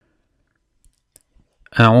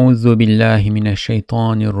أعوذ بالله من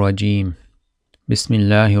الشيطان الرجيم بسم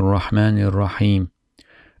الله الرحمن الرحيم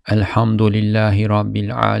الحمد لله رب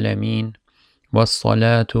العالمين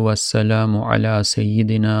والصلاة والسلام على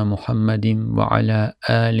سيدنا محمد وعلى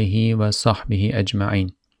آله وصحبه أجمعين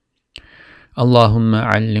اللهم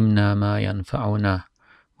علمنا ما ينفعنا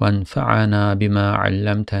وانفعنا بما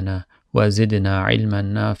علمتنا وزدنا علما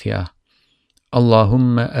نافعا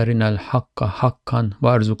اللهم أرنا الحق حقا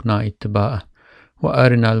وارزقنا اتباعه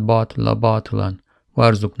وأرنا الباطل باطلا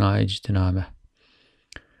وارزقنا اجتنابه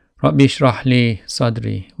رب اشرح لي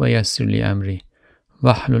صدري ويسر لي أمري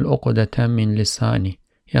واحلل عقدة من لساني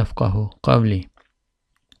يفقه قولي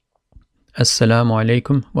Assalamu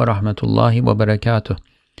alaikum wa rahmatullahi wa barakatuh.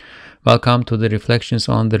 Welcome to the Reflections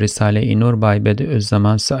on the Risale-i Nur by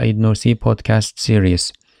Bediüzzaman Said Nursi podcast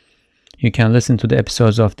series. You can listen to the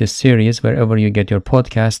episodes of this series wherever you get your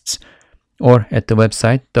podcasts or at the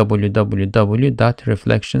website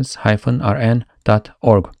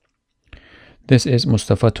www.reflections-rn.org. This is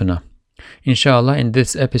Mustafa Tuna. Inshallah, in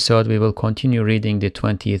this episode we will continue reading the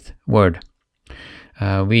 20th word.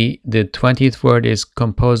 The 20th word is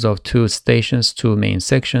composed of two stations, two main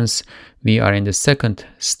sections. We are in the second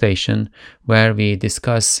station where we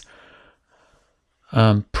discuss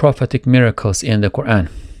prophetic miracles in the Quran.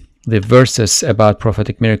 The verses about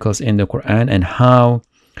prophetic miracles in the Quran and how,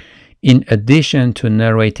 in addition to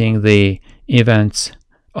narrating the events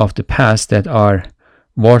of the past that are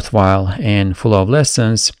worthwhile and full of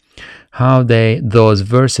lessons, how those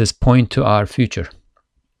verses point to our future.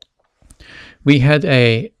 We had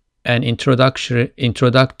an introductory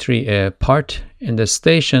part in the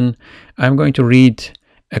station. I'm going to read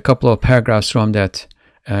a couple of paragraphs from that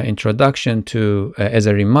introduction to as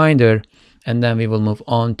a reminder, and then we will move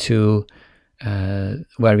on to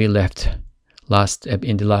where we left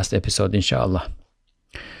in the last episode, inshallah.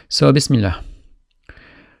 So, Bismillah.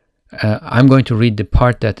 I'm going to read the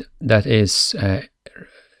part that is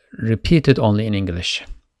repeated only in English.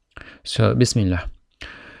 So, Bismillah.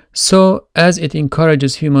 So, as it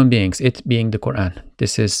encourages human beings, it being the Quran,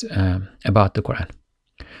 this is about the Quran.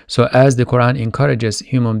 So, as the Quran encourages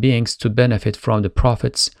human beings to benefit from the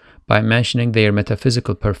prophets by mentioning their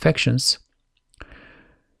metaphysical perfections,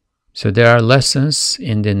 so there are lessons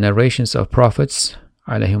in the narrations of prophets,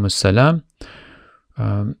 alayhimus salam,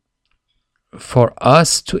 for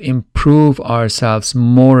us to improve ourselves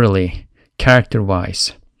morally,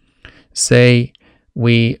 character-wise. Say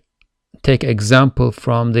we take example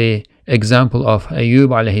from the example of Ayub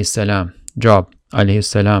alayhi salam, Job alayhi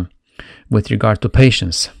salam, with regard to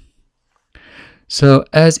patience. So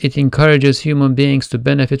as it encourages human beings to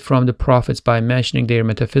benefit from the prophets by mentioning their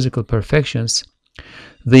metaphysical perfections,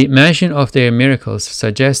 the mention of their miracles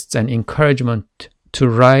suggests an encouragement to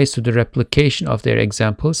rise to the replication of their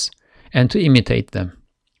examples and to imitate them.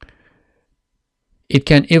 It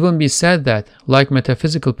can even be said that, like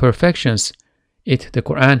metaphysical perfections, the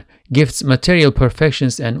Quran, gives material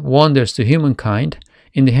perfections and wonders to humankind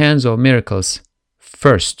in the hands of miracles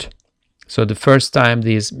first. So the first time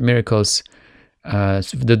these miracles,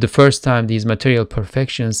 the first time these material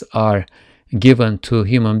perfections are given to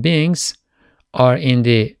human beings are in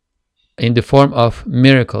the form of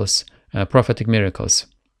miracles, prophetic miracles.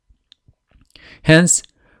 Hence,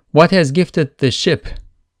 what has gifted the ship,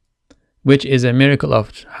 which is a miracle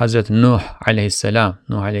of Hazrat Nuh alayhi salam,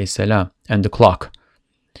 and the clock,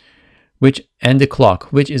 which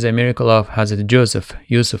is a miracle of Hazrat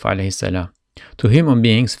Yusuf alayhi salam, to human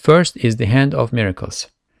beings first is the hand of miracles.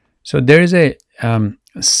 So there is a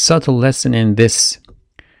subtle lesson in this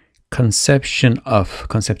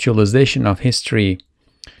conceptualization of history,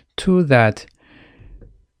 to that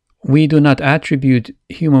we do not attribute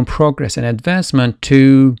human progress and advancement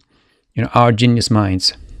to our genius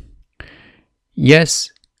minds.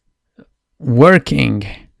 Yes, working,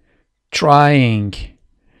 trying,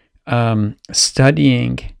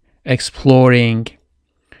 studying, exploring,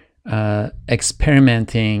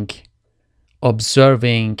 experimenting,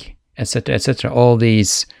 observing, etc., all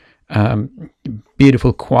these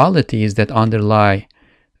beautiful qualities that underlie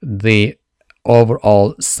the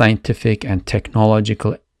overall scientific and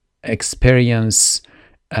technological experience,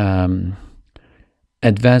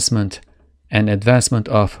 advancement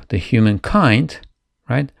of the humankind,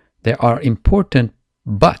 right? They are important,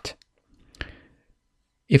 but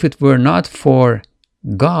if it were not for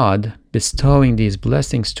God bestowing these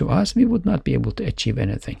blessings to us, we would not be able to achieve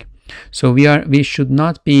anything. So we should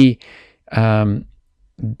not be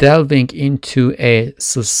delving into a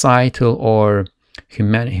societal or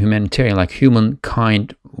humanitarian, like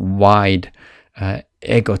humankind-wide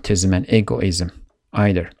egotism and egoism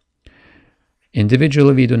either.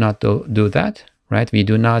 Individually, we do not do that, right? We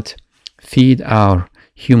do not feed our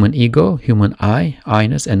human ego, human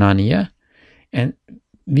I-ness, ananiya, and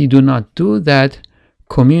we do not do that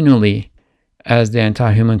communally as the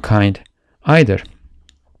entire humankind either.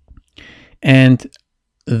 And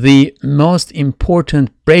the most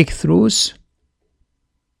important breakthroughs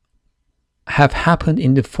have happened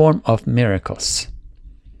in the form of miracles,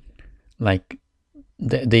 like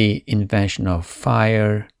the invention of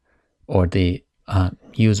fire, or the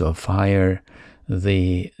use of fire,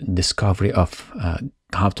 the discovery of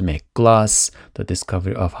how to make glass, the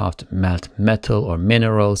discovery of how to melt metal or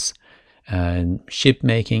minerals, and ship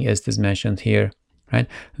making, as is mentioned here, right?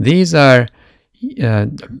 These are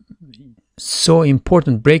so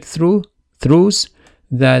important breakthroughs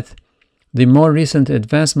that the more recent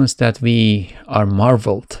advancements that we are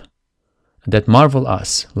marveled, that marvel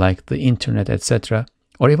us, like the internet, etc.,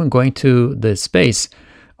 or even going to the space,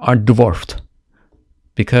 are dwarfed,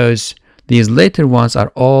 because these later ones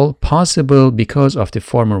are all possible because of the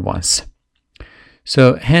former ones.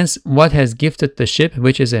 So hence, what has gifted the ship,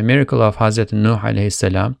 which is a miracle of Hazrat Nuh alayhi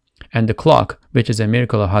salam, and the clock, which is a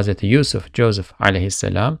miracle of Hazrat Joseph alayhi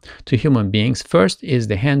salam, to human beings, first is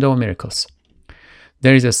the hand of miracles.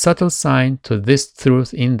 There is a subtle sign to this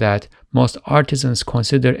truth in that most artisans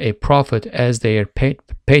consider a prophet as their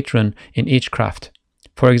patron in each craft.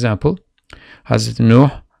 For example, Hazrat Nuh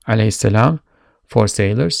alayhi salam for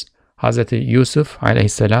sailors, Hazrat Yusuf alayhi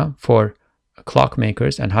salam for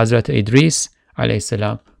clockmakers, and Hazrat Idris alayhi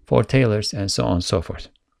salam for tailors, and so on and so forth.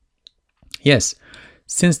 Yes,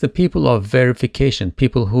 since the people of verification,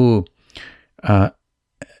 people who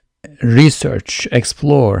research,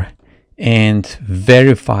 explore, and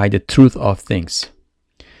verify the truth of things,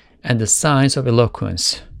 and the science of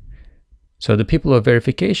eloquence. So the people of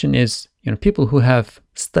verification is, people who have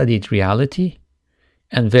studied reality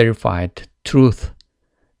and verified truth,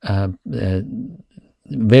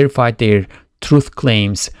 verified their truth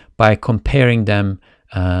claims by comparing them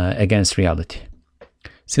against reality.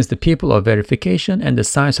 Since the people of verification and the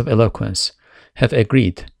science of eloquence have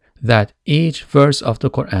agreed that each verse of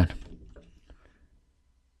the Quran,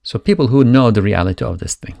 so people who know the reality of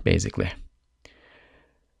this thing, basically,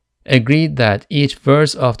 agreed that each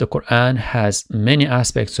verse of the Quran has many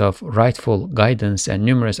aspects of rightful guidance and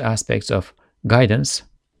numerous aspects of guidance.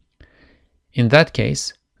 In that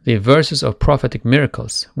case, the verses of prophetic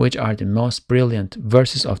miracles, which are the most brilliant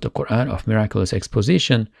verses of the Quran of miraculous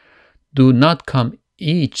exposition, do not come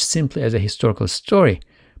each simply as a historical story,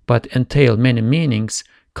 but entail many meanings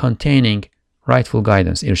containing rightful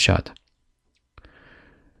guidance, irshad.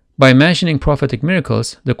 By mentioning prophetic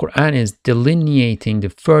miracles, the Quran is delineating the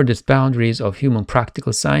furthest boundaries of human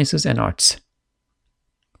practical sciences and arts,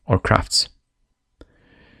 or crafts.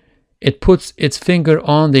 It puts its finger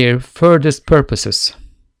on their furthest purposes.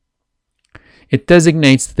 It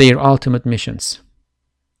designates their ultimate missions.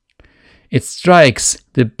 It strikes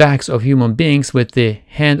the backs of human beings with the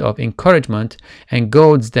hand of encouragement and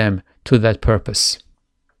goads them to that purpose.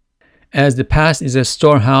 As the past is a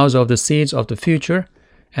storehouse of the seeds of the future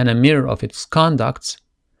and a mirror of its conducts,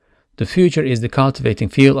 the future is the cultivating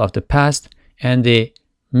field of the past and the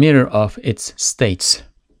mirror of its states.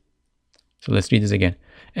 So let's read this again.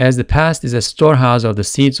 As the past is a storehouse of the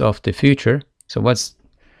seeds of the future, so what's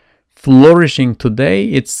flourishing today,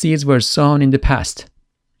 its seeds were sown in the past,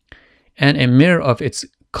 and a mirror of its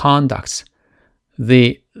conducts,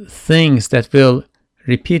 the things that will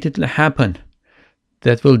repeatedly happen,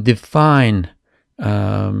 that will define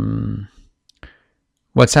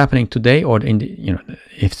what's happening today, or in the,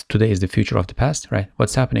 if today is the future of the past, right?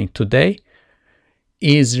 What's happening today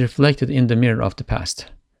is reflected in the mirror of the past.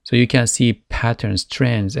 So you can see patterns,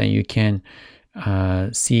 trends, and you can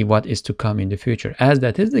see what is to come in the future. As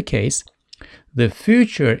that is the case, the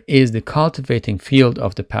future is the cultivating field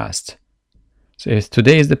of the past. So if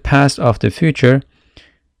today is the past of the future,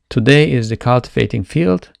 today is the cultivating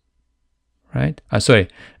field, right?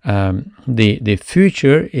 The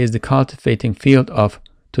future is the cultivating field of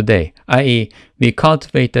today, i.e., we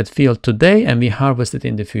cultivate that field today and we harvest it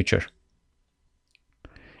in the future,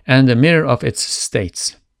 and the mirror of its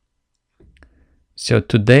states. So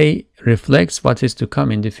today reflects what is to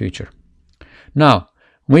come in the future. Now,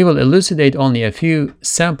 we will elucidate only a few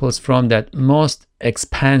samples from that most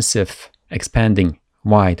expanding,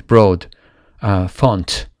 wide, broad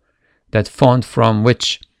font, that font from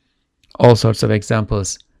which all sorts of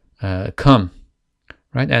examples come,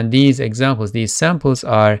 right? And these examples, these samples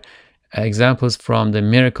are examples from the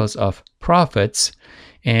miracles of prophets.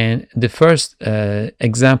 And the first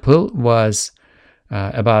example was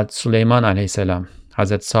about Sulaiman alayhi salam,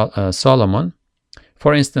 Hazrat Solomon.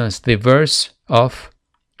 For instance, the verse of,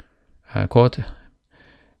 quote,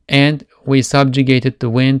 And we subjugated the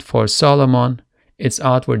wind for Solomon. Its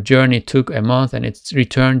outward journey took a month, and its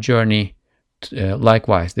return journey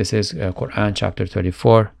likewise. This is Quran chapter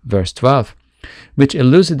 34, verse 12, which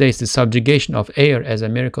elucidates the subjugation of air as a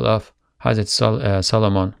miracle of Hazrat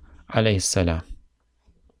Solomon alayhi salam.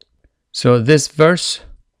 So this verse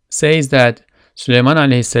says that Sulaiman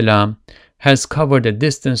alayhi salam has covered a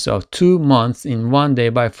distance of 2 months in 1 day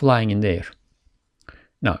by flying in the air.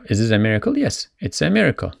 Now, is this a miracle? Yes, it's a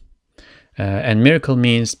miracle. And miracle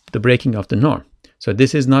means the breaking of the norm. So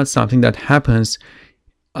this is not something that happens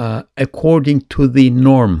according to the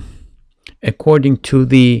norm, according to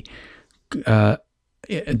the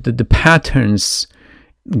patterns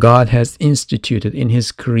God has instituted in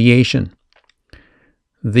His creation,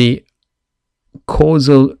 the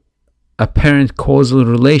apparent causal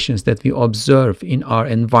relations that we observe in our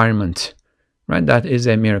environment, right? That is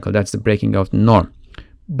a miracle. That's the breaking of the norm.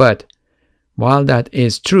 But while that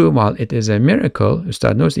is true, while it is a miracle,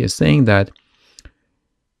 Ustad Nursi is saying that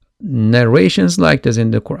narrations like this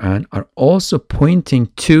in the Quran are also pointing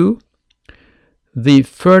to the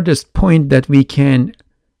furthest point that we can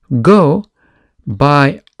go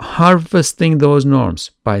by harvesting those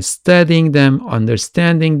norms, by studying them,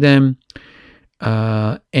 understanding them,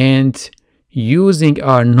 and using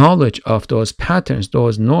our knowledge of those patterns,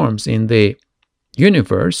 those norms in the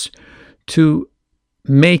universe to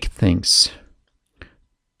make things,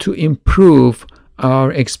 to improve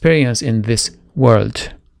our experience in this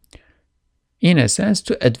world, in a sense,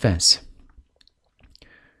 to advance.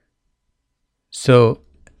 So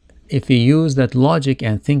if we use that logic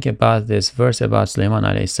and think about this verse about Sulaiman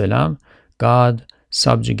alayhi salam, God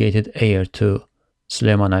subjugated air to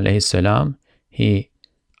Sulaiman alayhi salam. He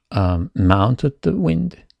mounted the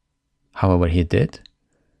wind, however he did,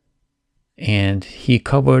 and he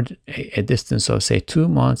covered a distance of, say, 2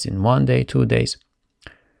 months in 1 day, 2 days.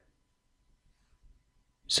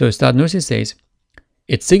 So Ustad Nursi says,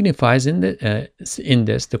 it signifies in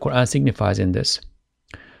this, the Quran signifies in this,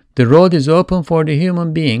 the road is open for the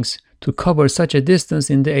human beings to cover such a distance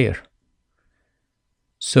in the air.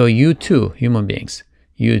 So you too, human beings,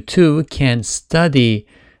 you too can study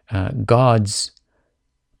God's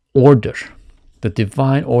order, the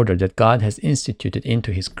divine order that God has instituted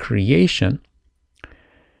into His creation,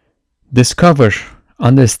 discover,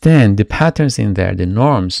 understand the patterns in there, the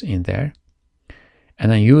norms in there,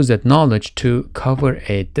 and then use that knowledge to cover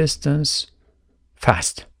a distance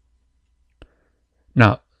fast.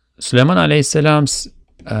 Now, Sulaiman alayhi salam's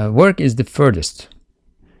work is the furthest.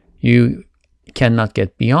 You cannot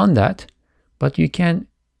get beyond that, but you can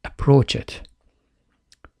approach it.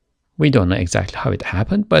 We don't know exactly how it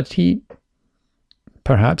happened, but he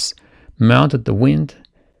perhaps mounted the wind,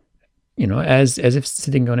 as if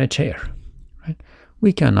sitting on a chair. Right?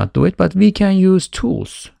 We cannot do it, but we can use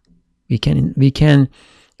tools. We can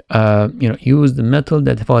use the metal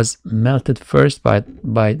that was melted first by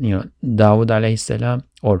Dawud alayhi salam,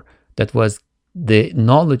 or that was the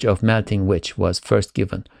knowledge of melting which was first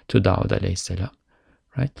given to Dawud alayhi salam.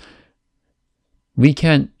 Right? We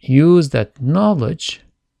can use that knowledge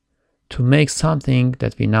to make something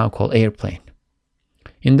that we now call airplane.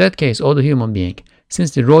 In that case, O the human being,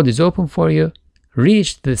 since the road is open for you,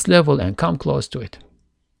 reach this level and come close to it.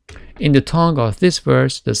 In the tongue of this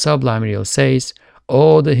verse, the Sublime Real says,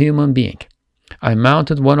 O the human being, I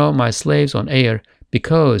mounted one of my slaves on air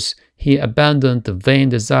because he abandoned the vain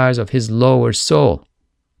desires of his lower soul.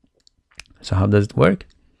 So how does it work?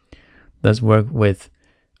 It does work with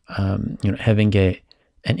having an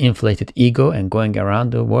inflated ego and going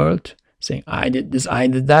around the world saying, I did this, I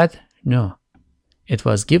did that. No. It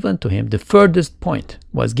was given to him, the furthest point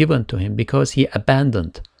was given to him because he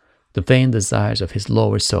abandoned the vain desires of his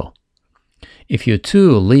lower soul. If you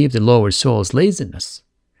too leave the lower soul's laziness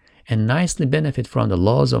and nicely benefit from the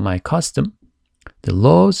laws of my custom, the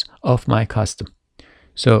laws of my custom.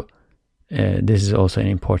 So this is also an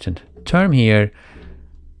important term here.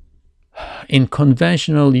 In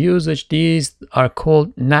conventional usage, these are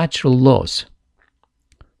called natural laws.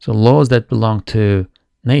 So laws that belong to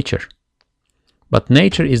nature. But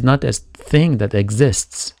nature is not a thing that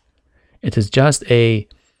exists. It is just a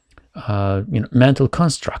mental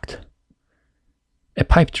construct, a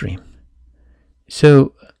pipe dream.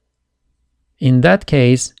 So in that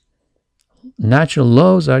case, natural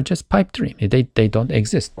laws are just pipe dream. They don't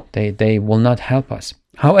exist. They will not help us.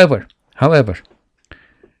 However,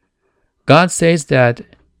 God says that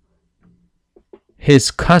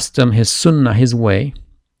His custom, His sunnah, His way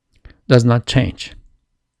does not change.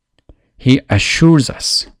 He assures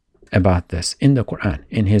us about this in the Quran,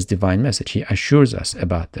 in His divine message. He assures us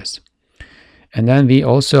about this. And then we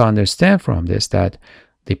also understand from this that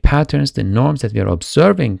the patterns, the norms that we are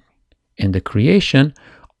observing in the creation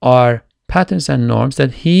are patterns and norms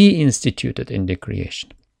that He instituted in the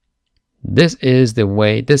creation. This is the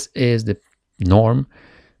way, this is the norm,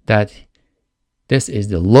 this is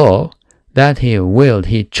the law that He willed,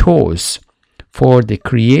 He chose for the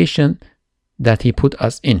creation that He put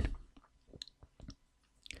us in.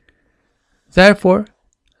 Therefore,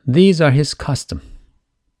 these are His custom.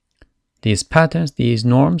 These patterns, these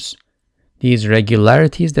norms, these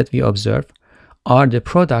regularities that we observe are the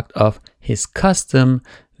product of His custom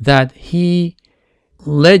that He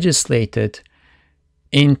legislated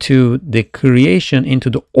into the creation, into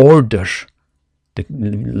the order.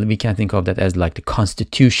 We can think of that as like the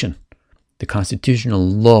constitution, the constitutional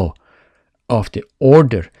law of the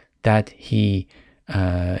order that He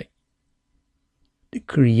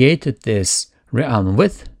created this realm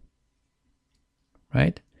with,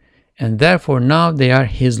 right? And therefore now they are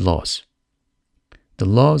His laws, the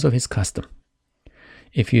laws of His custom.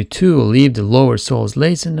 If you too leave the lower soul's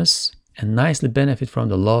laziness and nicely benefit from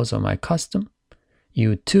the laws of my custom,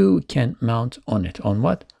 you too can mount on it. On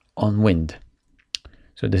what? On wind.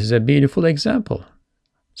 So this is a beautiful example.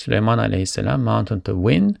 Sulaiman alayhi salam mounted on the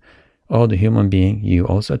wind. Oh, the human being, you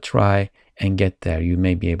also try and get there. You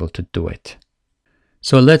may be able to do it.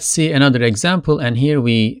 So let's see another example, and here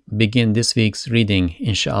we begin this week's reading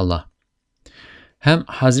inshallah. Hem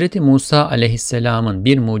Hazreti Musa aleyhisselamın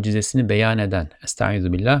bir mucizesini beyan eden,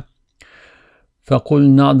 estaizu billah,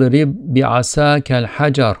 فَقُلْ نَضْرِبْ بِعَسَاكَ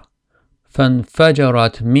الْحَجَرِ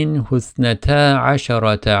فَانْفَجَرَتْ مِنْهُ اثْنَتَا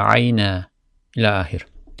عَشَرَةَ عَيْنًا ila ahir.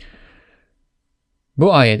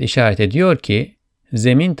 Bu ayet işaret ediyor ki,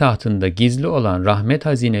 zemin tahtında gizli olan rahmet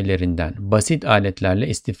hazinelerinden basit aletlerle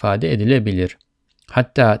istifade edilebilir.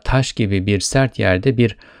 Hatta taş gibi bir sert yerde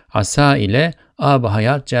bir asa ile ab-ı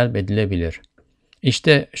hayat celp edilebilir.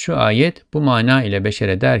 İşte şu ayet bu mana ile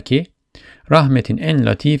beşere der ki, rahmetin en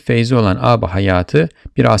latif feyzi olan ab-ı hayatı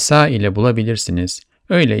bir asa ile bulabilirsiniz.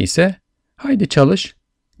 Öyleyse haydi çalış,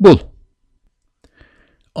 bul.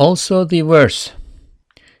 Also the verse,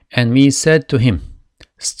 and we said to him,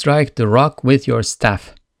 strike the rock with your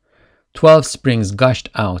staff. 12 springs gushed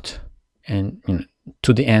out. And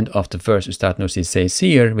to the end of the verse, Ustad Nursi says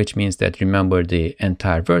here, which means that remember the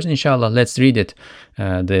entire verse. Inshallah, let's read it.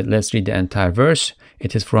 Let's read the entire verse.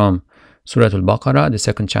 It is from Surah Al-Baqarah, the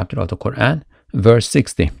second chapter of the Quran, verse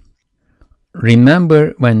 60.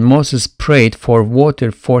 Remember when Moses prayed for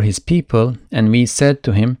water for his people, and we said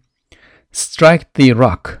to him, strike the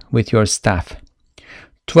rock with your staff.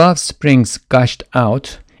 12 springs gushed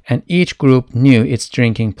out, and each group knew its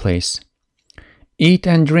drinking place. Eat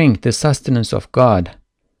and drink the sustenance of God,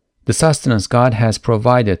 the sustenance God has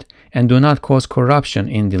provided, and do not cause corruption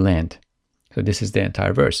in the land. So this is the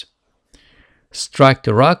entire verse. Strike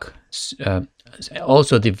the rock,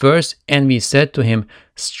 also the verse, and we said to him,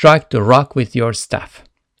 strike the rock with your staff.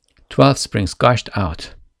 12 springs gushed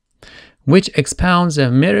out, which expounds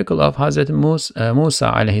a miracle of Hazrat Musa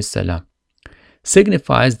alayhi salam,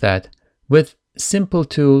 signifies that with simple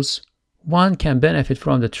tools, one can benefit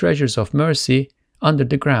from the treasures of mercy under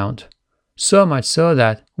the ground, so much so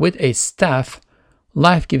that with a staff,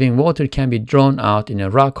 life-giving water can be drawn out in a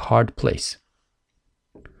rock-hard place.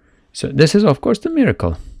 So this is, of course, the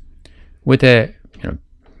miracle. With a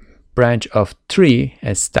branch of tree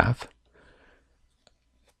as staff,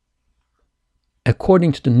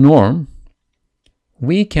 according to the norm,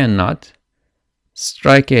 we cannot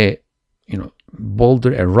strike a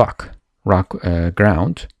boulder, a rock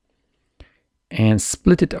ground, and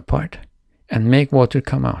split it apart and make water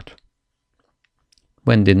come out.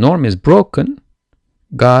 When the norm is broken,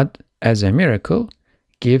 God, as a miracle,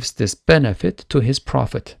 gives this benefit to His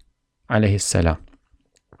Prophet, alayhi salam,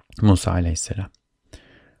 Musa alayhi salam.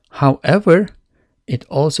 However, it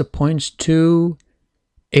also points to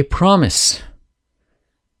a promise,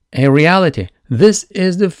 a reality. This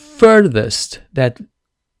is the furthest that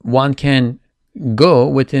one can go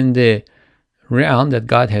within the realm that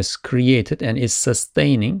God has created and is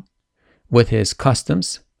sustaining with His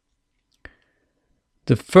customs.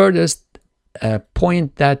 The furthest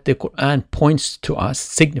point that the Quran points to us,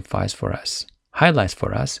 signifies for us, highlights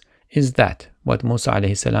for us, is that what Musa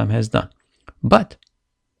alayhi salam has done. But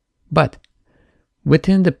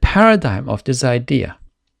within the paradigm of this idea,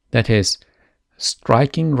 that is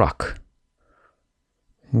striking rock,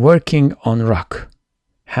 working on rock,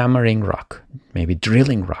 hammering rock, maybe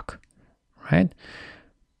drilling rock, right?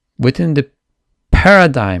 Within the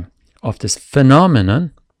paradigm of this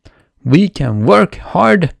phenomenon, we can work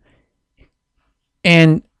hard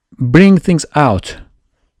and bring things out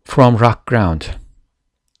from rock ground.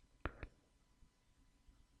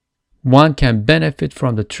 one can benefit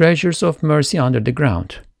from the treasures of mercy under the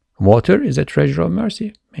ground. Water is a treasure of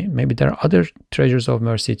mercy. Maybe there are other treasures of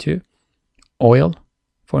mercy too. Oil,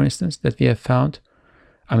 for instance, that we have found.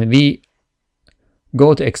 I mean, we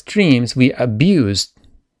go to extremes. We abuse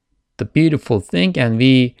the beautiful thing and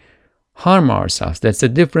we harm ourselves. That's a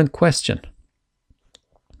different question.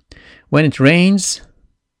 When it rains,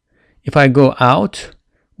 if I go out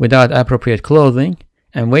without appropriate clothing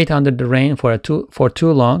and wait under the rain for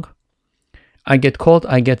too long, I get cold,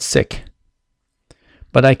 I get sick.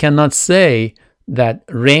 But I cannot say that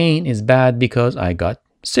rain is bad because I got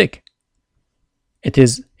sick.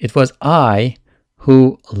 It was I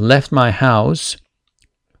who left my house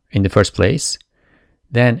in the first place,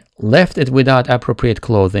 then left it without appropriate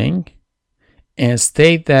clothing and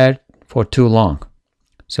stayed there for too long.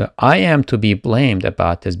 So I am to be blamed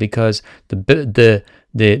about this because the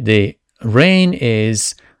rain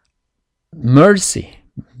is mercy,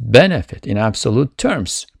 benefit in absolute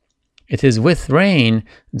terms. It is with rain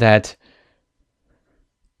that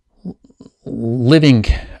living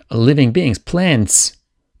beings, plants,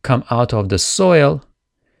 come out of the soil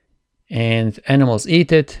and animals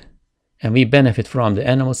eat it, and we benefit from the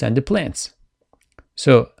animals and the plants.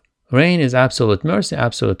 So rain is absolute mercy,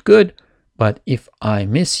 absolute good, but if I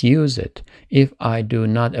misuse it, if I do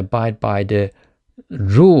not abide by the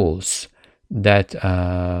rules that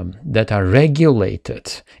are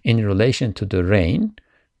regulated in relation to the rain,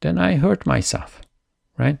 then I hurt myself,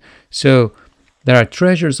 right? So there are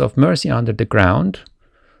treasures of mercy under the ground,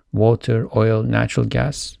 water, oil, natural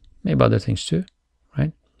gas, maybe other things too,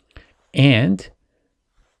 right? And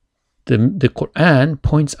the Quran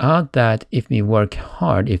points out that if we work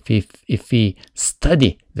hard, if we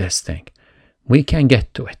study this thing, we can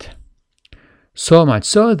get to it. So much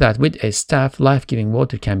so that with a staff, life-giving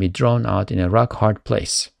water can be drawn out in a rock-hard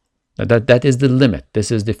place. That is the limit.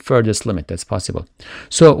 This is the furthest limit that's possible.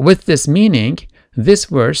 So with this meaning, this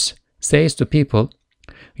verse says to people,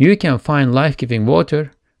 you can find life-giving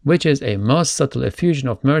water, which is a most subtle effusion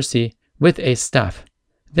of mercy, with a staff.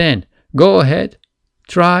 Then go ahead,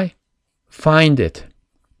 try, find it.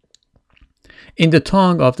 In the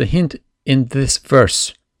tongue of the hint in this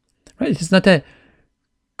verse, right? It's not a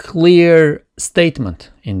clear statement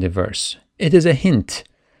in the verse. It is a hint.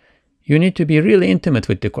 You need to be really intimate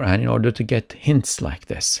with the Quran in order to get hints like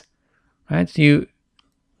this, right?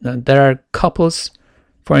 There are couples,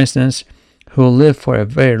 for instance, who live for a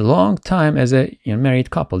very long time as a married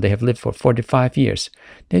couple. They have lived for 45 years.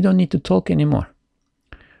 They don't need to talk anymore.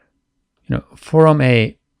 From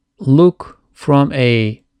a look, from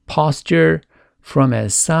a posture, from a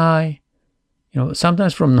sigh,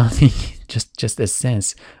 sometimes from nothing, just a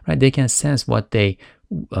sense, right? They can sense what they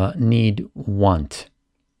need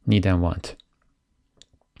and want.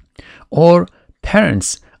 Or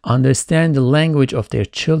parents understand the language of their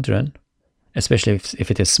children, especially if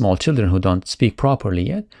it is small children who don't speak properly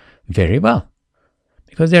yet, very well,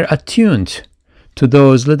 because they're attuned to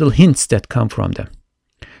those little hints that come from them.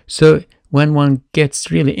 So when one gets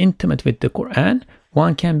really intimate with the Quran,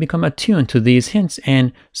 one can become attuned to these hints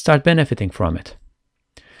and start benefiting from it.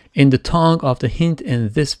 In the tongue of the hint in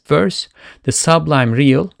this verse, the sublime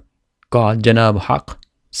real, God, Janab Haq,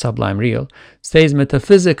 sublime real, says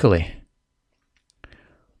metaphysically,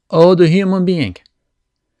 O the human being,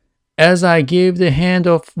 as I give the hand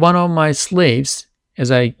of one of my slaves, as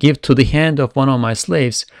I give to the hand of one of my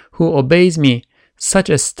slaves who obeys me such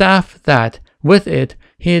a staff that with it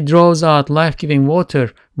he draws out life-giving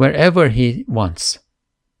water wherever he wants.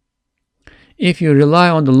 If you rely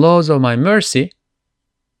on the laws of my mercy,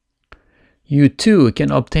 you too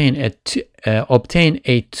can obtain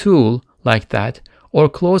a tool like that or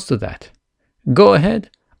close to that. Go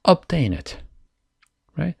ahead, obtain it.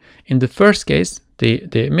 Right? In the first case,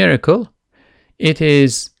 the miracle, it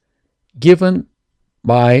is given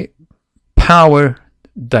by power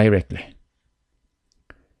directly.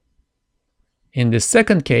 In the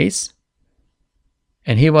second case,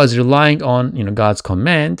 and he was relying on God's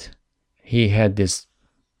command, he had this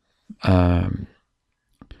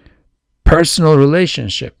personal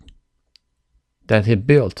relationship that he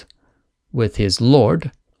built with his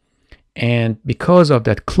Lord, and because of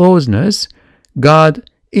that closeness, God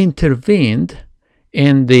intervened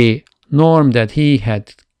in the norm that he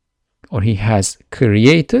had or he has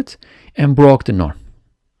created and broke the norm.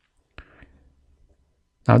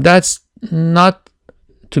 Now that's not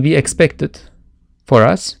to be expected for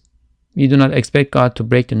us. We do not expect God to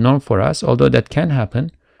break the norm for us, although that can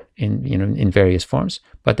happen in various forms,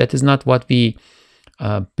 but that is not what we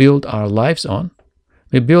build our lives on.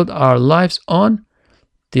 We build our lives on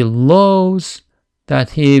the laws that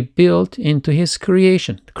he built into his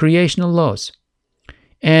creational laws.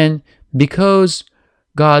 And because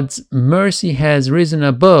God's mercy has risen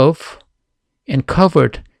above and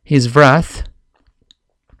covered his wrath,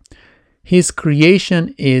 his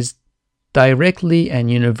creation is directly and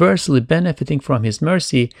universally benefiting from his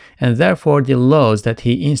mercy, and therefore the laws that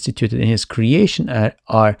he instituted in his creation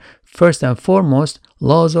are first and foremost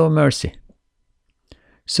laws of mercy.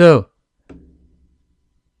 So,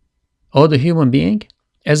 O the human being,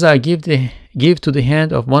 as I give to the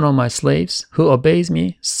hand of one of my slaves who obeys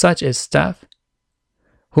me such a staff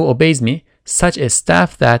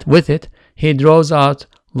that with it he draws out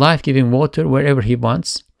life-giving water wherever he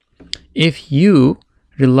wants, if you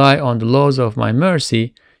rely on the laws of my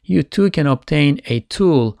mercy, you too can obtain a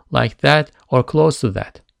tool like that or close to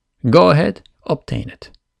that. Go ahead, obtain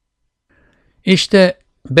it. İşte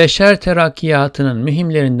beşer terakkiyatının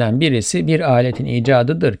mühimlerinden birisi bir aletin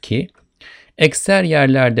icadıdır ki ekser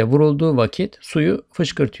yerlerde vurulduğu vakit suyu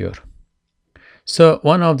fışkırtıyor. So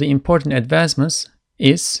one of the important advancements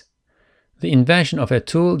is the invention of a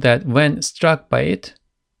tool that when struck by it,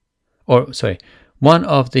 one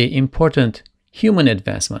of the important human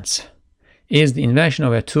advancements is the invention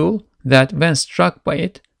of a tool that when struck by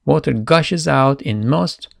it, water gushes out in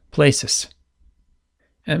most places.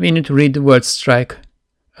 And we need to read the word strike,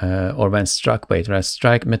 or when struck by it, right?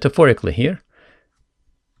 Strike metaphorically here.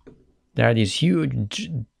 There are these huge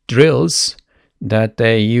drills that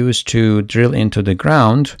they use to drill into the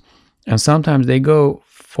ground, and sometimes they go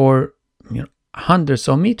for hundreds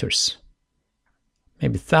of meters,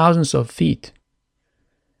 maybe thousands of feet.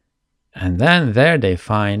 And then there they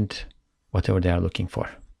find whatever they are looking for.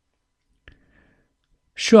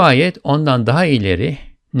 Şu ayet ondan daha ileri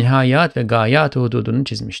nihayat ve gayat hududunu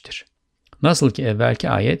çizmiştir. Nasıl ki evvelki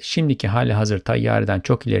ayet şimdiki hali hazır tayyareden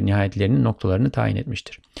çok ileri nihayetlerinin noktalarını tayin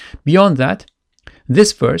etmiştir. Beyond that,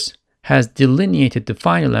 this verse has delineated the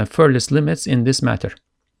final and furthest limits in this matter.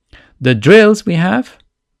 The drills we have,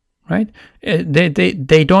 right?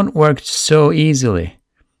 They don't work so easily.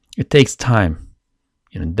 It takes time.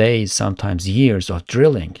 Days, sometimes years of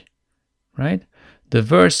drilling, right? The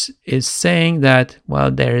verse is saying that,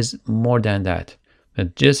 well, there is more than that.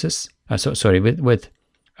 That Jesus, with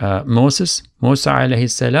Musa alayhi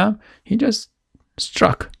salam, he just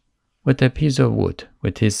struck with a piece of wood,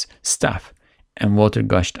 with his staff, and water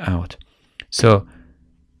gushed out. So,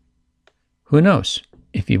 who knows?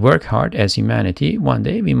 If we work hard as humanity, one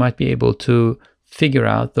day we might be able to figure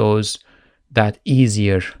out that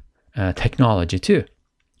easier technology too.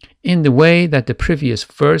 In the way that the previous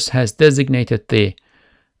verse has designated the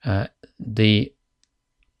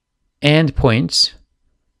end points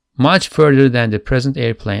much further than the present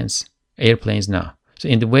airplanes now. So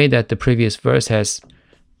in the way that the previous verse has,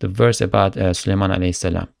 the verse about Sulaiman alayhi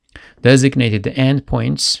salam, designated the end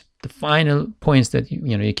points, the final points that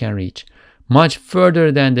you can reach, much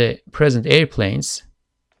further than the present airplanes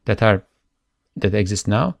that exist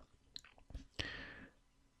now.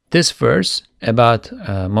 This verse about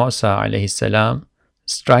Musa alayhi salam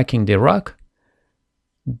striking the rock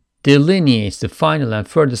delineates the final and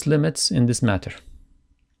furthest limits in this matter.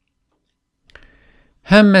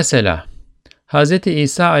 Hem mesela Hz.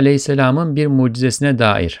 İsa aleyhisselamın bir mucizesine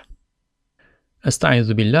dair.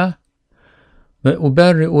 Estaizu billah ve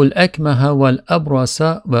uberri'ul ekmeha vel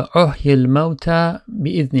abrasa ve uhyil mevta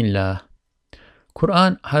biiznillah.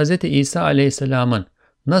 Kur'an Hz. İsa aleyhisselamın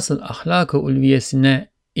nasıl ahlak-ı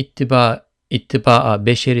ulviyesine ittiba'a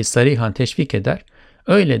beşeri sarihan teşvik eder,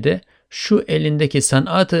 öyle de şu elindeki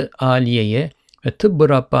sanat-ı aliyeye ve tıbb-ı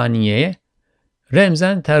rabbaniyeye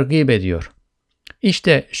remzen tergib ediyor.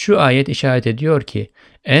 İşte şu ayet işaret ediyor ki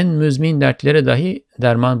en müzmin dertlere dahi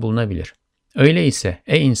derman bulunabilir. Öyleyse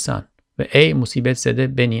ey insan ve ey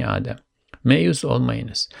musibetzede beni Adem, meyus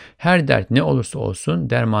olmayınız. Her dert ne olursa olsun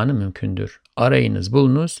dermanı mümkündür. Arayınız,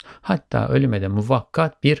 bulunuz, hatta ölüme de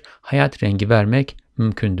muvakkat bir hayat rengi vermek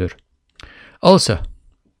mümkündür. Also,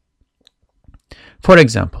 for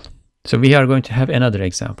example, so we are going to have another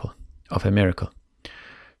example of a miracle.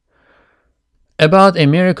 About a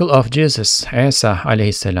miracle of Jesus, Isa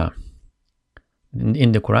alayhi salam.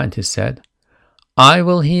 In the Quran it is said, I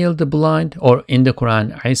will heal the blind, or in the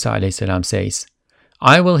Quran, Isa alayhi salam says,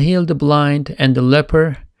 I will heal the blind and the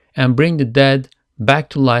leper and bring the dead back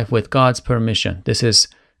to life with God's permission. This is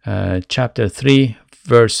chapter 3,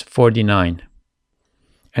 verse 49.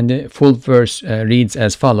 And the full verse reads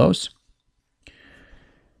as follows.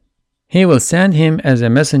 He will send him as a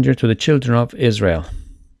messenger to the children of Israel.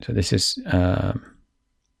 So this is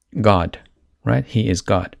God, right? He is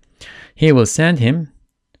God. He will send him,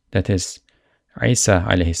 that is Isa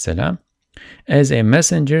alayhi salam, as a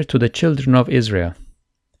messenger to the children of Israel.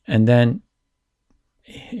 And then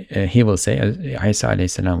he will say, Isa alayhi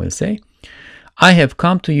salam will say, I have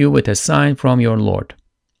come to you with a sign from your Lord.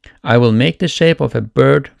 I will make the shape of a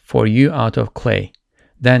bird for you out of clay.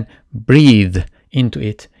 Then breathe into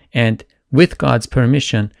it, and with God's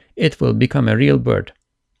permission, it will become a real bird.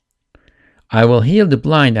 I will heal the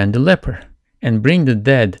blind and the leper, and bring the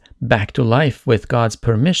dead back to life with God's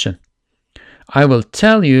permission. I will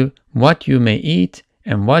tell you what you may eat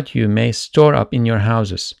and what you may store up in your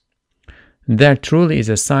houses. There truly is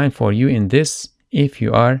a sign for you in this, if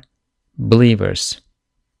you are believers.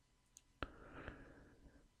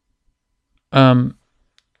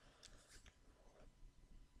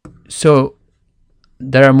 So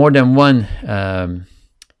there are more than one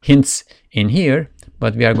hints in here,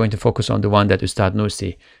 but we are going to focus on the one that Ustad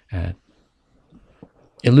Nursi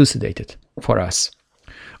elucidated for us.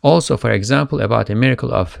 Also, for example, about a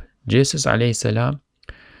miracle of Jesus alayhi salam,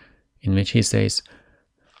 in which he says,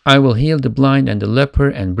 I will heal the blind and the leper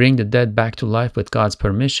and bring the dead back to life with God's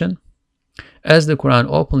permission. As the Quran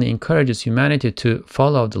openly encourages humanity to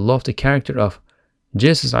follow the lofty character of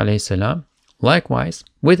Jesus alayhi salam, likewise,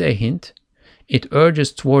 with a hint, it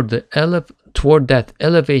urges toward that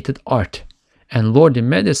elevated art and lordly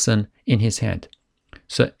medicine in his hand.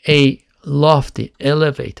 So a lofty,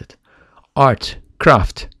 elevated art,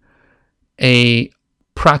 craft, a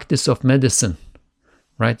practice of medicine,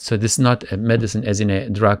 right? So this is not a medicine as in a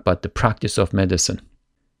drug, but the practice of medicine.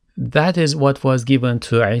 That is what was given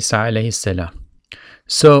to Isa alayhi salam.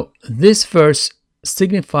 So this verse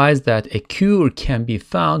signifies that a cure can be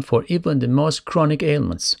found for even the most chronic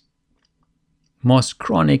ailments, most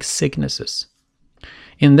chronic sicknesses.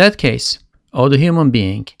 In that case, all the human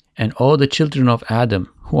being and all the children of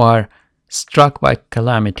Adam who are struck by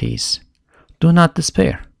calamities, do not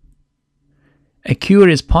despair. A cure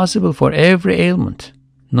is possible for every ailment,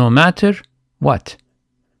 no matter what.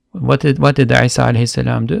 What did Isa alayhi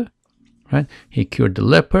salam do? Right? He cured the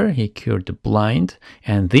leper, he cured the blind,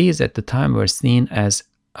 and these at the time were seen as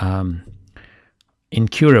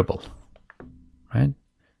incurable. Right?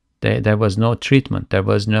 There was no treatment, there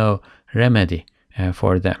was no remedy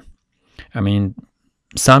for them. I mean,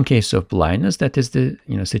 some cases of blindness, that is the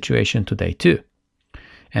situation today too.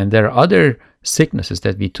 And there are other sicknesses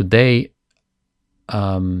that we today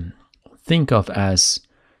think of as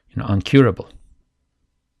uncurable,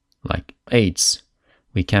 like AIDS.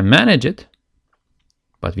 We can manage it,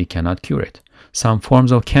 but we cannot cure it. Some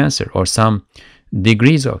forms of cancer or some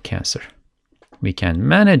degrees of cancer, we can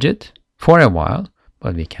manage it for a while,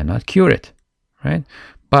 but we cannot cure it, right?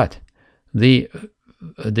 But the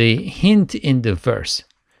hint in the verse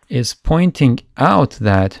is pointing out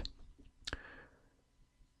that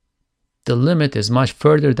the limit is much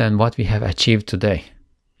further than what we have achieved today.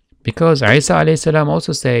 Because Isa alayhi salam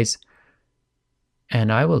also says, and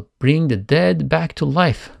I will bring the dead back to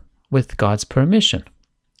life with God's permission.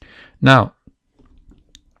 Now,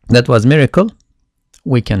 that was miracle.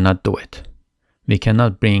 We cannot do it. We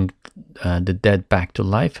cannot bring the dead back to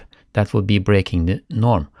life. That would be breaking the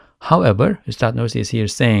norm. However, Ustad Nursi is here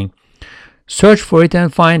saying, search for it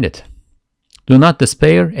and find it. Do not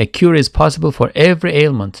despair. A cure is possible for every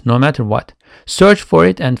ailment, no matter what. Search for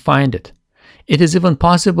it and find it. It is even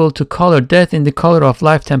possible to color death in the color of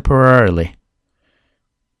life temporarily.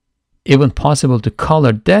 Even possible to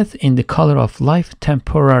color death in the color of life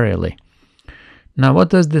temporarily. Now, what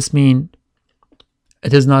does this mean?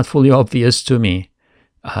 It is not fully obvious to me.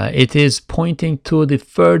 It is pointing to the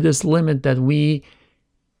furthest limit that we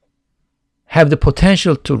have the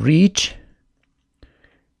potential to reach.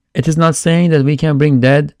 It is not saying that we can bring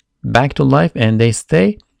dead back to life and they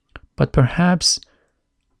stay, but perhaps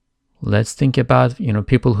let's think about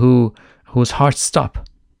people whose hearts stop,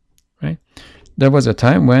 right? There was a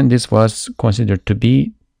time when this was considered to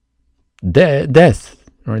be death,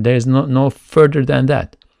 or there is no further than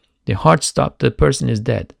that. The heart stopped, the person is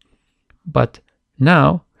dead. But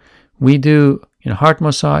now we do heart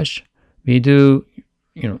massage, we do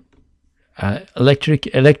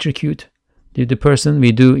electrocute the person,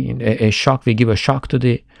 we do a shock, we give a shock to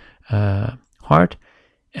the heart,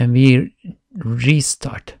 and we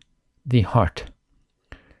restart the heart.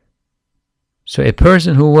 So a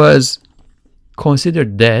person who was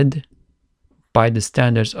considered dead by the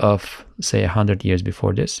standards of, say, 100 years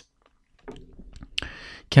before this,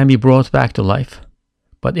 can be brought back to life.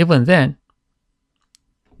 But even then,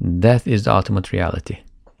 death is the ultimate reality.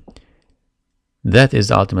 That is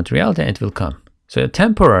the ultimate reality, and it will come. So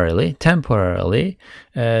temporarily,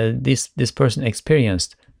 this person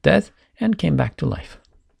experienced death and came back to life.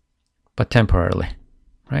 But temporarily,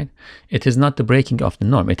 right? It is not the breaking of the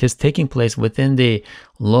norm. It is taking place within the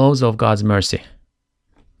laws of God's mercy.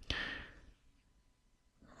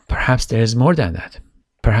 Perhaps there is more than that.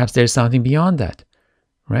 Perhaps there is something beyond that,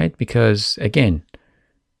 right? Because again,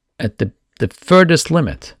 at the furthest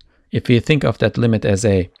limit, if you think of that limit as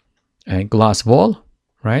a glass wall,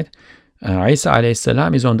 right? Isa alayhi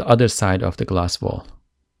salam is on the other side of the glass wall,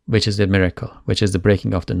 which is the miracle, which is the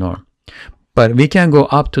breaking of the norm. But we can go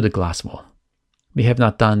up to the glass wall. We have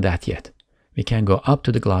not done that yet. We can go up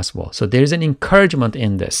to the glass wall. So there is an encouragement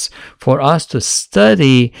in this for us to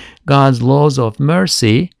study God's laws of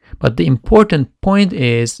mercy. But the important point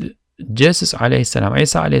is, Jesus alayhi salam,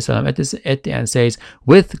 Isa alayhi salam at the end says,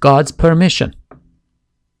 with God's permission.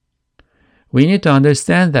 We need to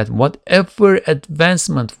understand that whatever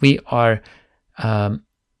advancement we are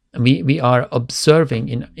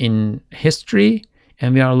observing in history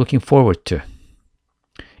and we are looking forward to,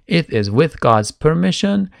 it is with God's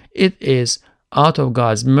permission. It is out of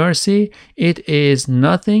God's mercy. It is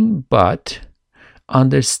nothing but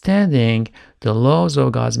understanding the laws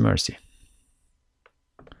of God's mercy,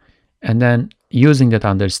 and then using that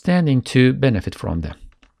understanding to benefit from them.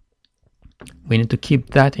 We need to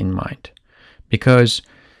keep that in mind, because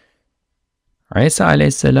Isa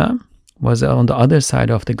alayhi salam was on the other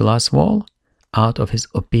side of the glass wall out of his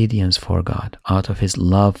obedience for God, out of his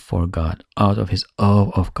love for God, out of his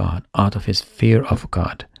awe of God, out of his fear of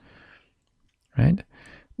God, right?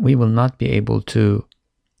 We will not be able to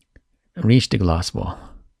reach the glass wall.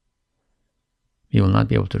 We will not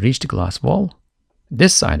be able to reach the glass wall,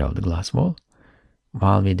 this side of the glass wall,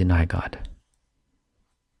 while we deny God.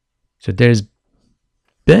 So there is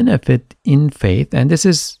benefit in faith, and this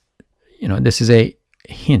is a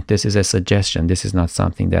hint, this is a suggestion, this is not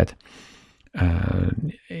something that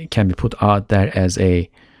can be put out there as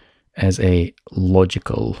a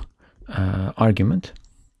logical argument,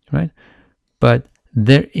 right? But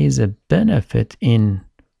there is a benefit in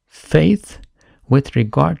faith with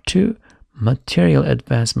regard to material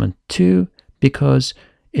advancement too, because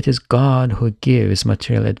it is God who gives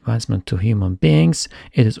material advancement to human beings.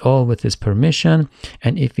 It is all with His permission,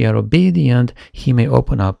 and if we are obedient, He may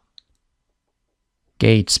open up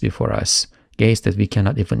gates before us, gates that we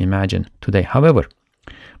cannot even imagine today. However,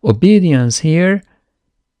 obedience here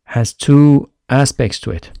has two aspects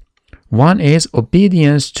to it. One is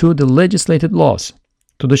obedience to the legislated laws,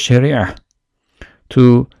 to the Sharia,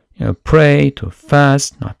 to pray, to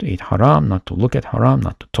fast, not to eat haram, not to look at haram,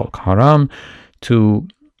 not to talk haram, to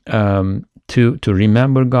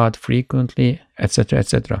remember God frequently, etc.,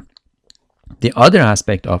 etc. The other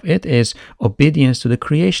aspect of it is obedience to the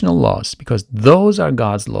creational laws, because those are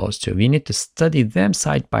God's laws too. We need to study them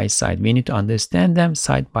side by side. We need to understand them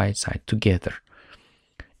side by side together.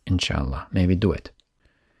 İnşallah. May we do it.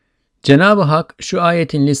 Cenab-ı Hak şu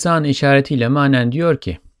ayetin lisan işaretiyle manen diyor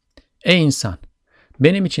ki: Ey insan!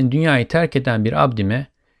 Benim için dünyayı terk eden bir abdime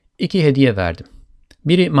 2 hediye verdim.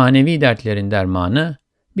 Biri manevi dertlerin dermanı,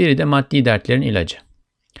 biri de maddi dertlerin ilacı.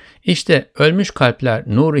 İşte ölmüş kalpler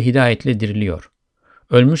nuru hidayetle diriliyor.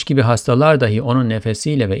 Ölmüş gibi hastalar dahi onun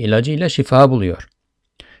nefesiyle ve ilacıyla şifa buluyor.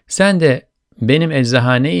 Sen de benim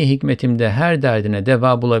eczahane-i hikmetimde her derdine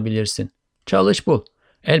deva bulabilirsin. Çalış bul.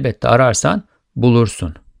 Elbette ararsan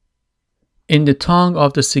bulursun. In the tongue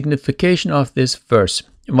of the signification of this verse,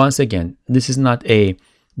 once again, this is not a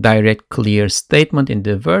direct, clear statement in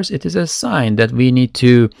the verse. It is a sign that we need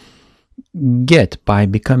to get by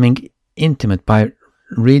becoming intimate, by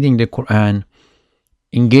reading the Quran,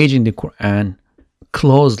 engaging the Quran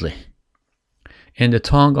closely. In the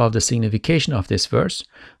tongue of the signification of this verse,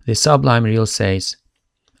 the Sublime Real says,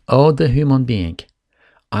 O the human being,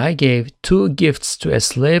 I gave 2 gifts to a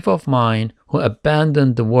slave of mine who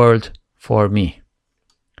abandoned the world for me.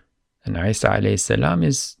 And Isa alayhi salam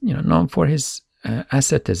is known for his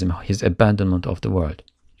asceticism, his abandonment of the world.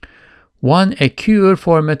 One a cure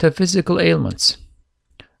for metaphysical ailments,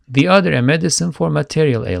 the other a medicine for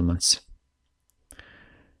material ailments.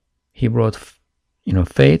 He brought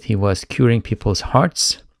faith. He was curing people's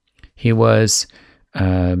hearts. He was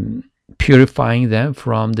purifying them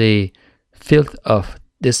from the filth of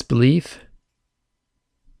disbelief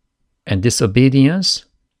and disobedience.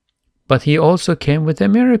 But he also came with a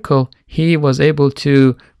miracle. He was able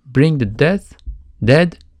to bring the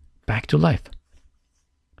dead back to life.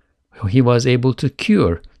 He was able to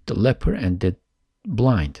cure the leper and the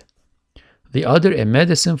blind. The other a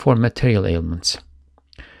medicine for material ailments.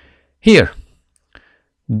 Here,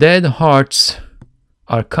 dead hearts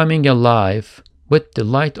are coming alive with the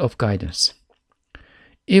light of guidance.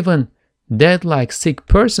 Even dead-like sick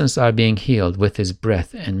persons are being healed with His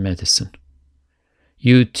breath and medicine.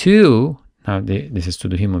 You too Now, this is to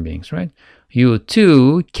the human beings, right? You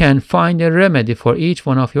too can find a remedy for each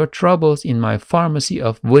one of your troubles in my pharmacy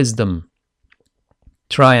of wisdom.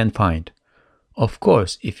 Try and find. Of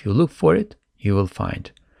course, if you look for it, you will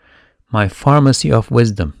find. My pharmacy of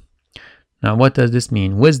wisdom. Now, what does this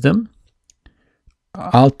mean? Wisdom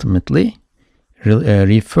ultimately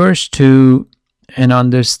refers to an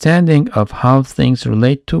understanding of how things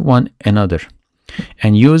relate to one another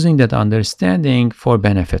and using that understanding for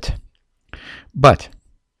benefit. But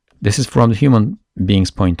this is from the human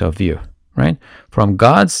being's point of view, right? From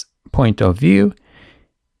God's point of view,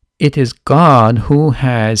 it is God who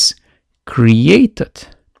has created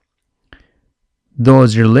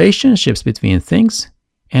those relationships between things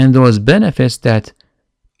and those benefits that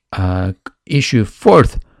issue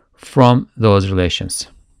forth from those relations.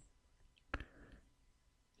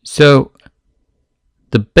 So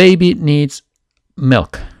the baby needs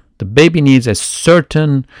milk. The baby needs a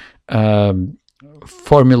certain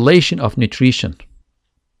formulation of nutrition,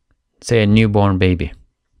 say a newborn baby.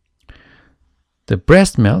 The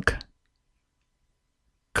breast milk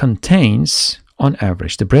contains, on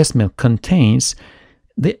average, the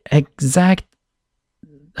exact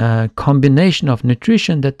combination of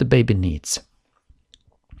nutrition that the baby needs.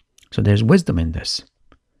 So there's wisdom in this.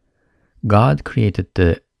 God created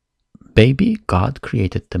the baby, God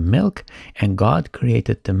created the milk, and God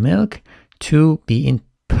created the milk to be in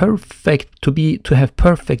to have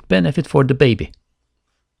perfect benefit for the baby.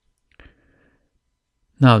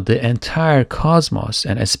 Now, the entire cosmos,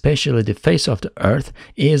 and especially the face of the earth,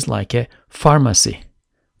 is like a pharmacy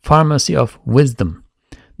of wisdom.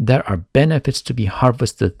 There are benefits to be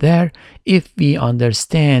harvested there if we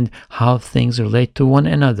understand how things relate to one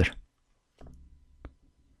another.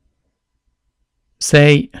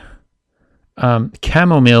 Say,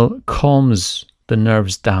 chamomile calms the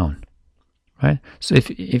nerves down, right? So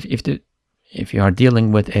if you are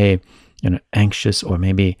dealing with a anxious or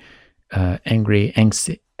maybe angry,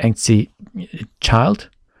 angsty child,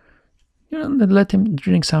 let him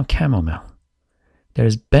drink some chamomile. There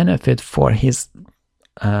is benefit for his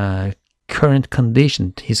current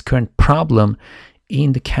condition, his current problem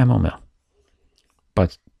in the chamomile.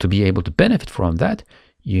 But to be able to benefit from that,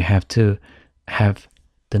 you have to have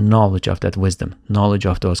the knowledge of that wisdom, knowledge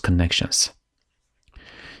of those connections.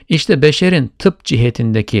 İşte beşerin tıp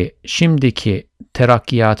cihetindeki şimdiki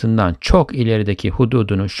terakkiyatından çok ilerideki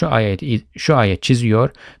hududunu şu ayet çiziyor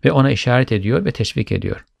ve ona işaret ediyor ve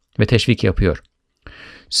teşvik yapıyor.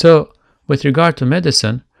 So, with regard to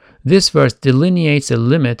medicine, this verse delineates a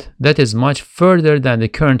limit that is much further than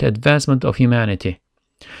the current advancement of humanity.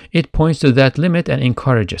 It points to that limit and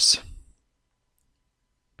encourages.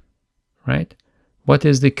 Right? What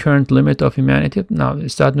is the current limit of humanity? Now,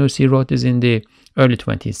 Ustad Nursi wrote this in the early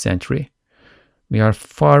 20th century. We are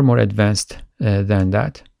far more advanced than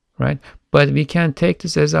that, right? But we can take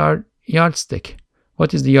this as our yardstick.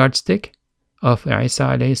 What is the yardstick of Isa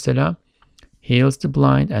alayhi salam? Heals the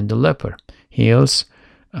blind and the leper. Heals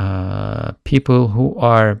people who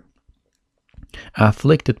are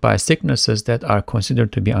afflicted by sicknesses that are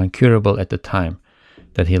considered to be incurable at the time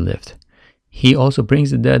that he lived. He also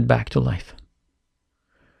brings the dead back to life.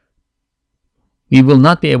 We will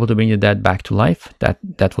not be able to bring the dead back to life.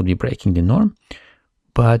 That will be breaking the norm.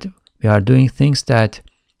 But we are doing things that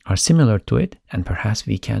are similar to it, and perhaps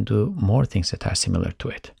we can do more things that are similar to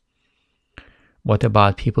it. What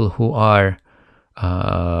about people who are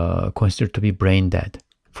considered to be brain dead,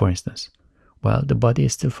 for instance? Well, the body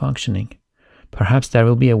is still functioning. Perhaps there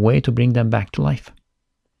will be a way to bring them back to life.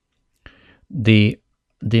 The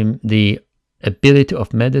ability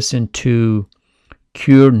of medicine to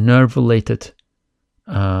cure nerve-related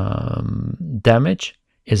damage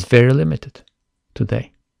is very limited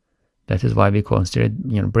today. That is why we consider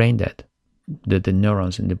it, brain dead. The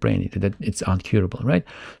neurons in the brain, that it's uncurable, right?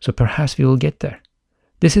 So perhaps we will get there.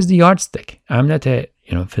 This is the yardstick. I'm not a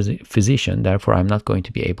physician, therefore I'm not going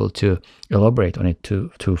to be able to elaborate on it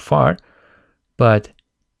too far. But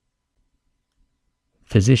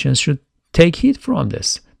physicians should take heed from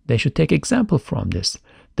this. They should take example from this.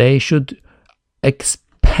 They should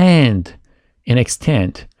expand and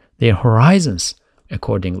extend their horizons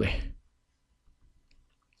accordingly.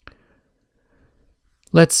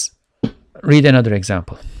 Let's read another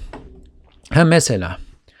example. Mesela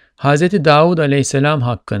Hazreti Davud aleyhisselam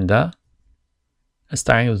hakkında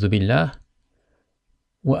Estaizu billah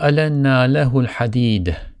ve alenna lehul hadid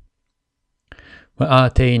ve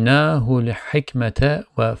ateynahul hikmete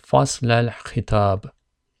ve faslel hitab.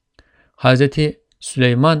 Hazreti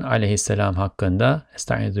Süleyman aleyhisselam hakkında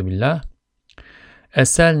Estaizu billah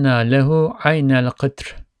Eselna lehu aynel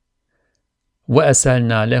qitr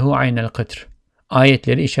وَأَسَلْنَا لَهُ عَيْنَ الْقِطْرِ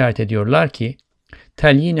Ayetleri işaret ediyorlar ki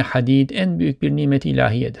telyin-i hadid en büyük bir nimet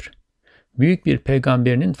ilahiyedir. Büyük bir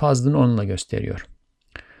peygamberinin fazlını onunla gösteriyor.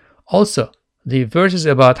 Also, the verses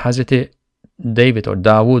about Hazreti David or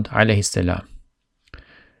Davud aleyhisselam.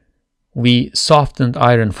 We softened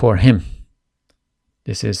iron for him.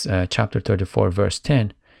 This is chapter 34, verse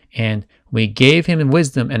 10. And we gave him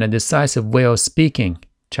wisdom and a decisive way of speaking.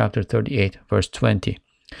 Chapter 38, verse 20.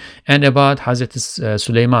 And about Hazrat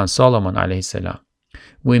Sulaiman, Solomon alayhi salam.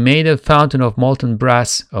 We made a fountain of molten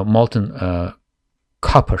brass, or molten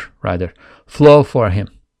copper rather, flow for him.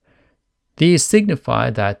 These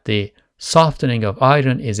signify that the softening of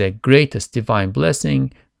iron is a greatest divine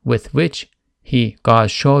blessing with which God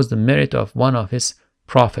shows the merit of one of his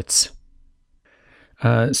prophets.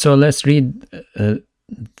 So let's read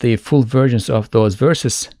the full versions of those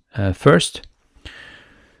verses first.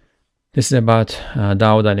 This is about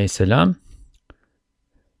Dawud alayhi salam.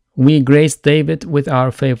 We graced David with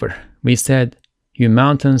our favor. We said, you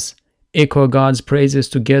mountains, echo God's praises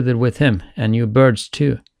together with him, and you birds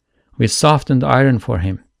too. We softened iron for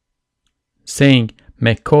him, saying,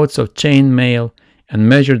 make coats of chain mail and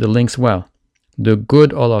measure the links well. Do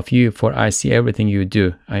good, all of you, for I see everything you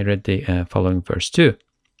do. I read the following verse too,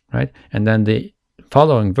 right? And then the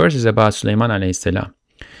following verse is about Sulaiman alayhi salam.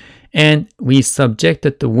 And we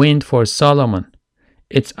subjected the wind for Solomon.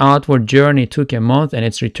 Its outward journey took a month, and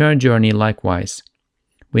its return journey likewise.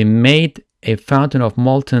 We made a fountain of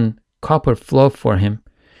molten copper flow for him,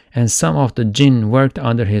 and some of the jinn worked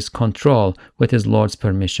under his control with his Lord's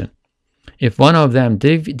permission. If one of them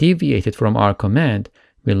deviated from our command,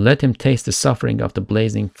 we let him taste the suffering of the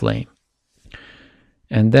blazing flame.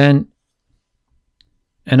 And then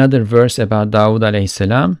another verse about Dawud alayhi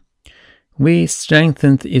salam. We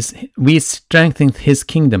strengthened his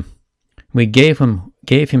kingdom. We gave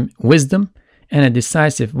him wisdom and a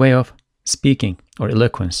decisive way of speaking or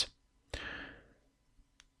eloquence.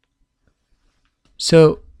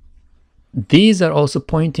 So these are also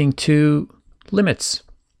pointing to limits,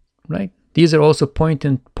 right? These are also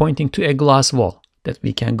pointing to a glass wall that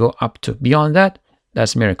we can go up to. Beyond that,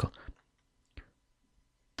 that's miracle.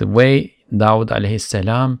 The way Dawud alayhi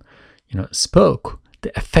salam, spoke,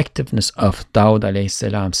 the effectiveness of Dawud alayhi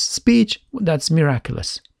salam's speech, that's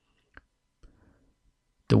miraculous.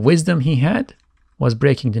 The wisdom he had was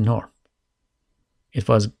breaking the norm. It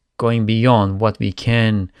was going beyond what we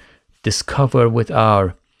can discover with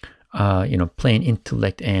our plain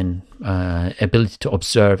intellect and ability to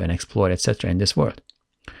observe and explore, etc. in this world.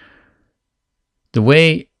 The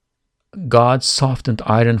way God softened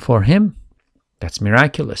iron for him, that's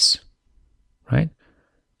miraculous, right?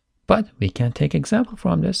 But we can take example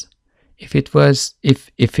from this. If it was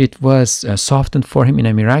softened for him in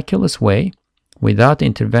a miraculous way, without the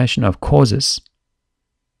intervention of causes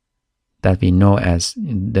that we know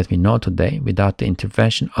today, without the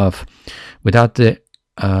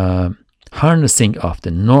harnessing of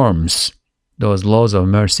the norms, those laws of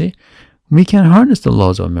mercy, we can harness the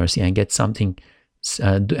laws of mercy and get something,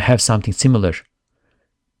 have something similar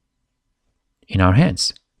in our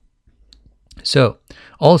hands. So,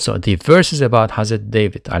 also the verses about Hazrat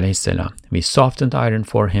David alayhi salam, we softened iron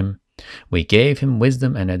for him, we gave him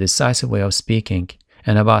wisdom and a decisive way of speaking,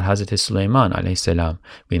 and about Hazrat Sulaiman alayhi salam,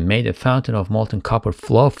 we made a fountain of molten copper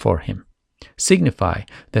flow for him, signify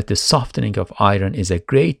that the softening of iron is a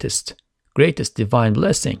greatest divine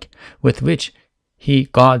blessing with which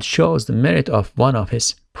God shows the merit of one of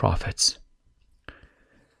his prophets.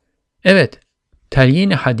 Evet,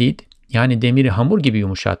 telyin-i hadid yani demiri hamur gibi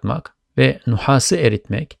yumuşatmak ve nuhası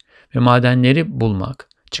eritmek ve madenleri bulmak,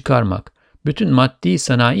 çıkarmak, bütün maddi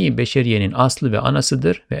sanayi beşeriyenin aslı ve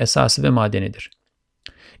anasıdır ve esası ve madenidir.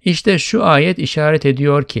 İşte şu ayet işaret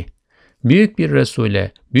ediyor ki, büyük bir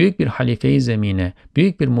Resul'e, büyük bir halife-i zemine,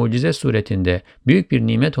 büyük bir mucize suretinde, büyük bir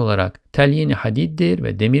nimet olarak telyin-i hadiddir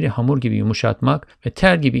ve demiri hamur gibi yumuşatmak ve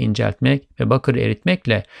ter gibi inceltmek ve bakır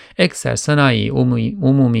eritmekle ekser sanayi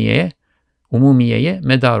umumiyeye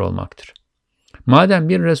medar olmaktır. Madem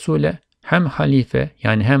bir Resul'e hem halife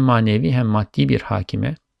yani hem manevi hem maddi bir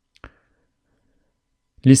hakime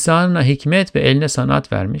lisanına hikmet ve eline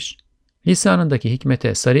sanat vermiş, lisanındaki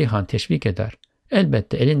hikmete sarihan teşvik eder,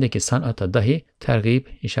 elbette elindeki sanata dahi tergib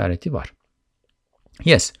işareti var.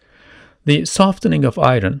 Yes, the softening of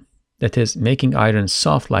iron, that is making iron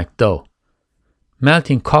soft like dough,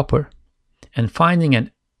 melting copper, and finding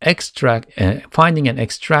and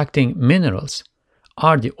extracting minerals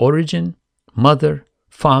are the origin, mother,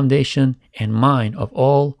 foundation, and mine of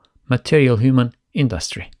all material human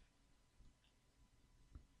industry.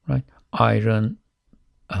 Right? Iron,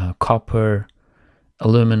 copper,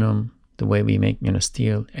 aluminum, the way we make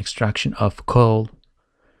steel, extraction of coal.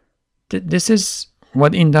 This is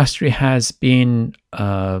what industry has been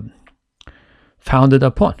founded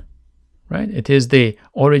upon, right? It is the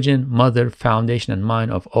origin, mother, foundation, and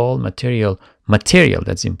mind of all material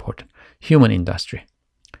that's important, human industry.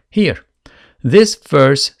 Here, this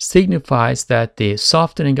verse signifies that the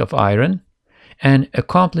softening of iron and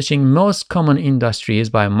accomplishing most common industries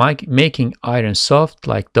by making iron soft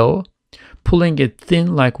like dough, pulling it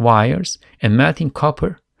thin like wires, and melting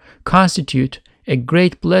copper constitute a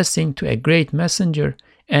great blessing to a great messenger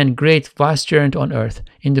and great vicegerent on earth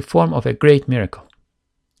in the form of a great miracle.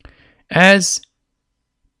 As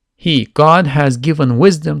God has given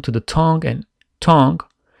wisdom to the tongue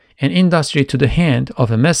and industry to the hand of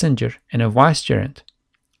a messenger and a vicegerent,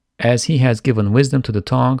 as he has given wisdom to the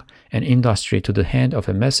tongue and industry to the hand of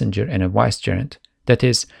a messenger and a vicegerent, that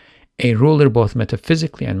is, a ruler both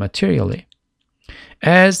metaphysically and materially,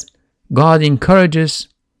 as God encourages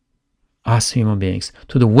us human beings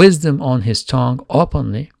to the wisdom on his tongue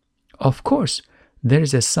openly, of course, there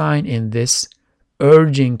is a sign in this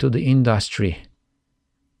urging to the industry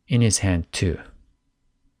in his hand too.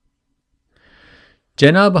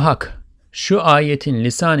 Cenab-ı Hak şu ayetin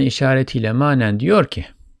lisan-ı işaretiyle manen diyor ki: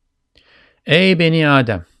 Ey beni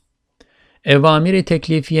Adem! Evamiri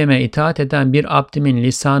teklifiyeme itaat eden bir abdimin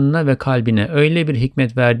lisanına ve kalbine öyle bir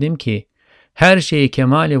hikmet verdim ki her şeyi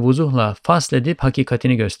kemale vuzuhla fasledip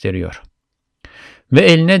hakikatini gösteriyor. Ve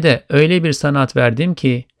eline de öyle bir sanat verdim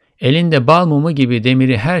ki elinde bal mumu gibi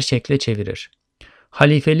demiri her şekle çevirir.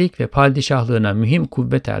 Halifelik ve padişahlığına mühim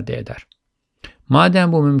kuvvet elde eder.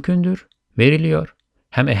 Madem bu mümkündür, veriliyor,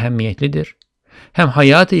 hem ehemmiyetlidir, hem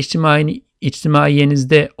hayat-ı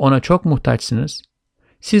içtimaiyenizde ona çok muhtaçsınız,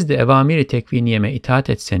 siz de evamiri tekviniyeme itaat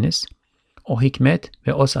etseniz, o hikmet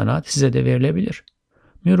ve o sanat size de verilebilir.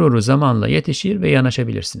 Müruru zamanla yetişir ve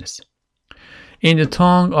yanaşabilirsiniz. In the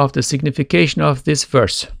tongue of the signification of this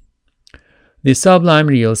verse, the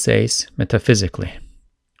Sublime Real says metaphysically,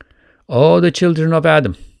 O the children of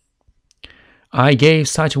Adam, I gave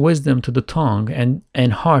such wisdom to the tongue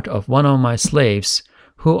and heart of one of my slaves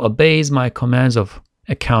who obeys my commands of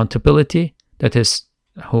accountability, that is,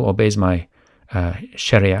 who obeys my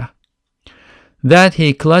Sharia, that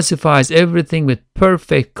he classifies everything with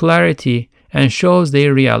perfect clarity and shows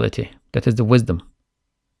their reality, that is the wisdom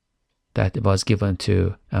that was given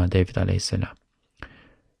to David alayhi salam.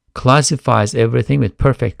 Classifies everything with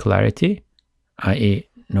perfect clarity, i.e.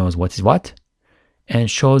 knows what is what,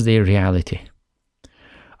 and shows their reality.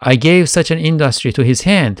 I gave such an industry to his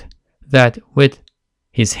hand that with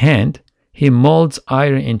his hand he molds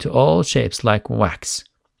iron into all shapes like wax.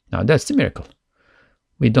 Now that's the miracle.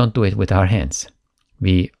 We don't do it with our hands.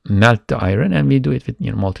 We melt the iron and we do it with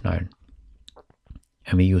molten iron.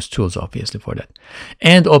 And we use tools obviously for that.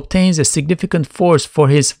 And obtains a significant force for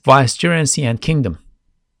his vicegerency and kingdom.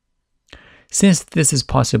 Since this is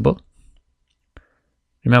possible,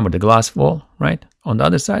 remember the glass wall, right? On the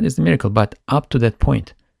other side is the miracle, but up to that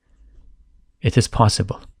point, it is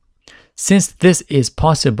possible. Since this is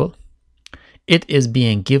possible, it is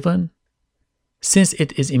being given, since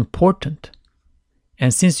it is important,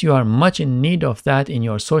 and since you are much in need of that in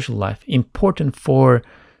your social life, important for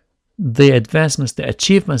the advancements, the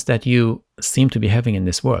achievements that you seem to be having in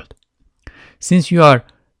this world. Since you are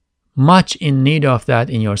much in need of that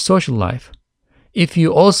in your social life, if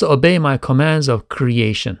you also obey my commands of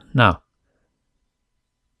creation. Now,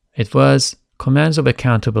 it was commands of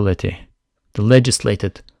accountability, the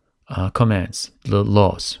legislated commands, the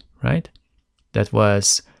laws, right? That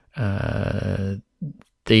was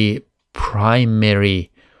the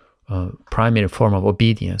primary form of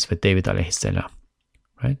obedience with David alayhi salam,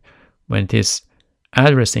 right? When it is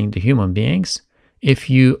addressing the human beings, if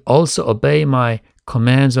you also obey my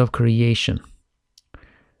commands of creation.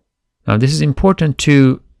 Now this is important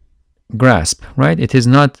to grasp, right? It is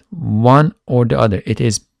not one or the other, it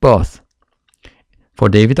is both. For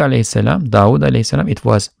David alayhi salam, Dawood alayhi salam, it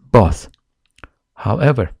was both.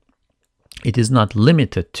 However, it is not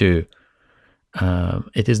limited to the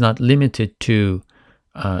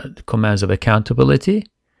commands of accountability.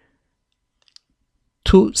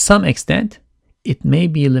 To some extent, it may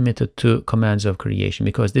be limited to commands of creation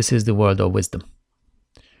because this is the world of wisdom.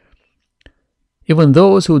 Even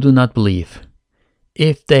those who do not believe,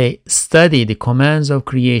 if they study the commands of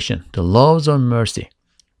creation, the laws of mercy,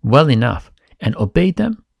 well enough and obey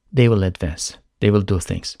them, they will advance. They will do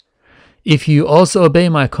things. If you also obey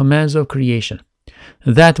my commands of creation,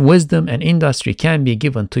 that wisdom and industry can be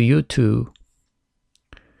given to you too.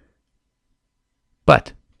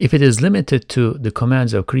 But if it is limited to the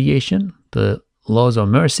commands of creation, the laws of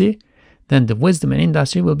mercy, then the wisdom and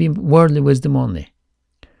industry will be worldly wisdom only.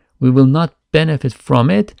 We will not benefit from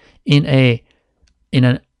it in a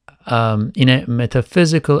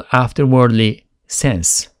metaphysical afterworldly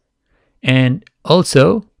sense. And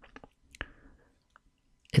also,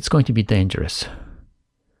 it's going to be dangerous.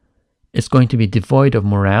 It's going to be devoid of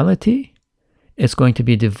morality. It's going to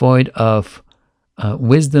be devoid of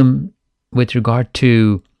wisdom with regard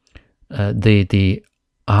to the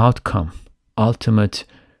outcome, ultimate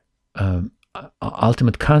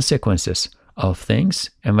consequences of things.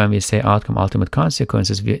 And when we say outcome, ultimate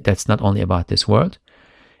consequences, that's not only about this world.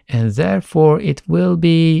 And therefore, it will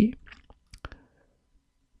be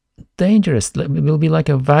dangerous. It will be like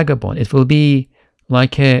a vagabond. It will be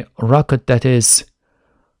like a rocket that is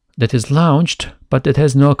launched, but it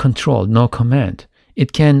has no control, no command.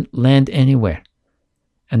 It can land anywhere.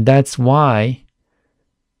 And that's why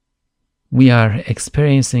we are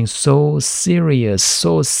experiencing so serious,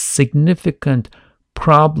 so significant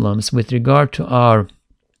problems with regard to our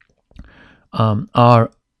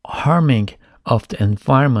harming of the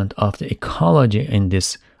environment, of the ecology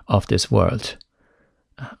of this world,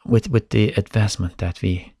 with the advancement that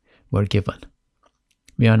we were given.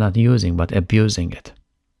 We are not using but abusing it.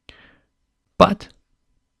 But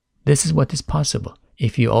this is what is possible.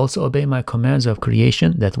 If you also obey my commands of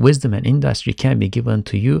creation, that wisdom and industry can be given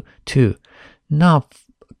to you too. Now,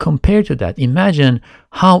 compared to that, imagine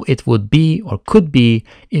how it would be or could be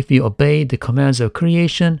if you obeyed the commands of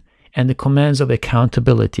creation and the commands of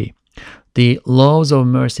accountability, the laws of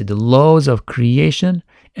mercy, the laws of creation,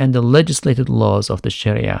 and the legislated laws of the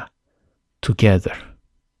Sharia together.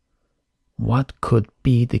 What could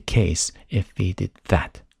be the case if we did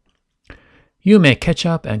that? You may catch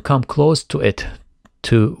up and come close to it,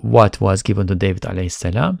 to what was given to David alayhi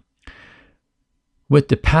salam, with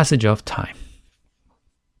the passage of time.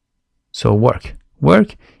 So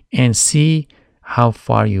work and see how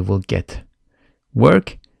far you will get.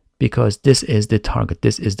 Work, because this is the target,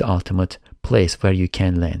 this is the ultimate place where you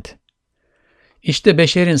can land. İşte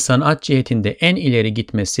beşerin sanat cihetinde en ileri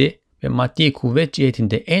gitmesi ve maddi kuvvet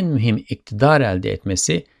cihetinde en mühim iktidar elde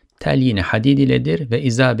etmesi telyin-i hadid iledir ve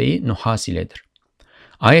izabe-i nuhas iledir.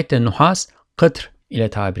 Ayette nuhas, kıtr ile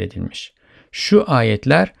tabir edilmiş. Şu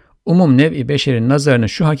ayetler umum nev-i beşerin nazarını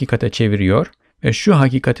şu hakikate çeviriyor ve şu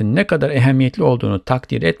hakikatin ne kadar ehemmiyetli olduğunu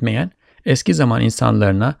takdir etmeyen eski zaman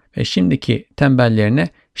insanlarına ve şimdiki tembellerine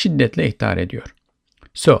şiddetle ihtar ediyor.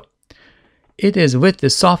 So, it is with the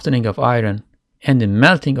softening of iron and the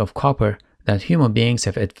melting of copper that human beings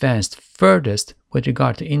have advanced furthest with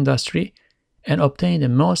regard to industry and obtained the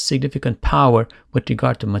most significant power with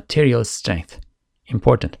regard to material strength.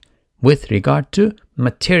 Important. With regard to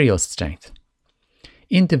material strength.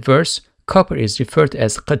 In the verse, copper is referred to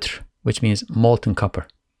as qitr, which means molten copper.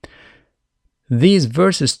 These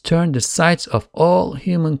verses turn the sights of all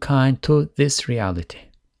humankind to this reality.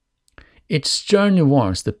 It sternly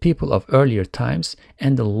warns the people of earlier times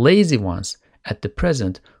and the lazy ones at the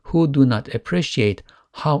present who do not appreciate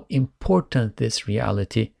how important this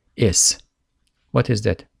reality is. What is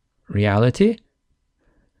that reality?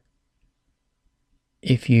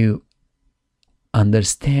 If you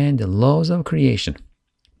understand the laws of creation,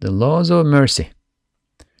 the laws of mercy,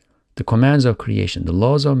 the commands of creation, the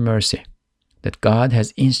laws of mercy that God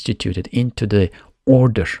has instituted into the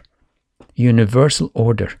order, universal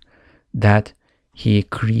order that He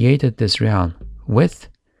created this realm with,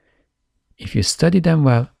 if you study them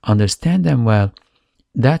well, understand them well,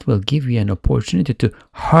 that will give you an opportunity to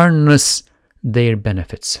harness their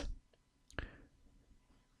benefits.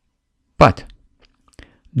 But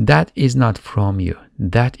that is not from you.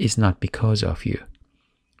 That is not because of you.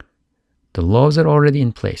 The laws are already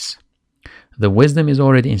in place. The wisdom is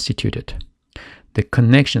already instituted. The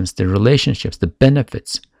connections, the relationships, the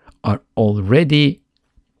benefits are already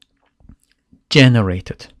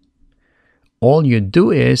generated. All you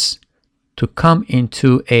do is to come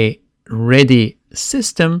into a ready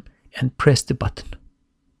system and press the button.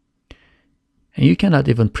 And you cannot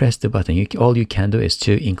even press the button. All you can do is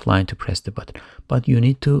to incline to press the button. But you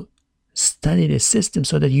need to study the system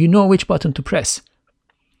so that you know which button to press.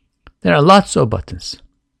 There are lots of buttons.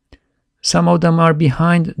 Some of them are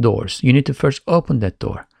behind doors. You need to first open that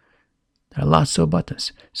door. There are lots of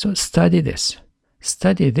buttons. So study this.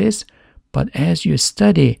 Study this, but as you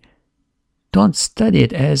study, don't study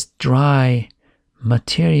it as dry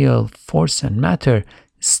material force and matter.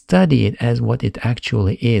 Study it as what it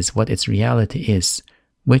actually is, what its reality is,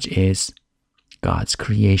 which is God's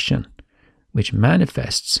creation, which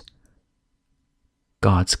manifests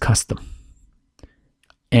God's custom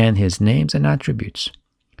and His names and attributes.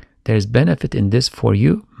 There is benefit in this for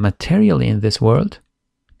you materially in this world,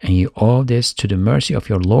 and you owe this to the mercy of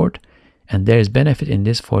your Lord, and there is benefit in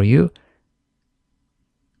this for you,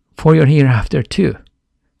 for your hereafter too,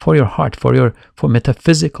 for your heart, for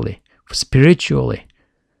metaphysically, for spiritually,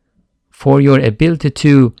 for your ability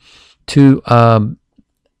to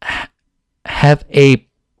have a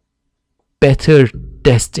better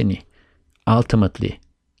destiny ultimately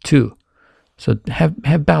too. So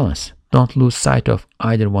have balance. Don't lose sight of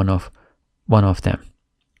either one of them.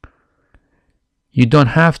 You don't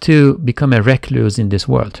have to become a recluse in this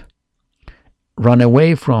world. Run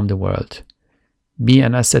away from the world. Be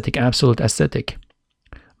an ascetic, absolute ascetic.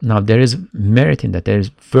 Now, there is merit in that. There is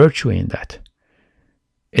virtue in that.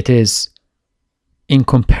 It is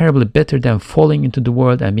incomparably better than falling into the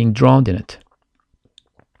world and being drowned in it.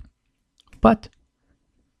 But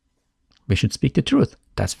we should speak the truth.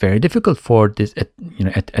 That's very difficult for this,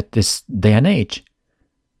 at this day and age.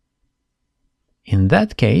 In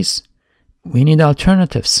that case, we need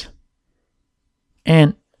alternatives.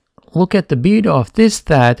 And look at the beauty of this,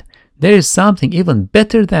 that there is something even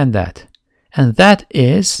better than that. And that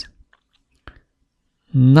is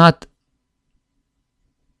not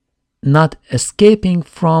escaping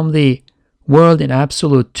from the world in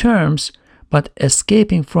absolute terms, but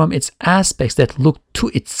escaping from its aspects that look to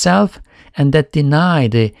itself and that deny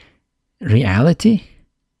the reality,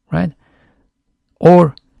 right?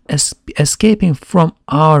 Or escaping from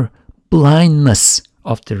our blindness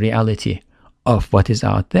of the reality of what is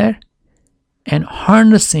out there and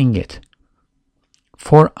harnessing it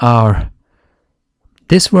for our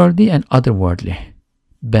this worldly and otherworldly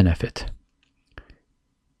benefit.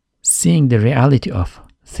 Seeing the reality of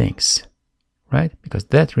things, right? Because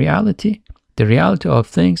that reality, the reality of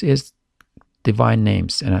things, is divine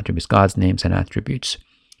names and attributes, God's names and attributes.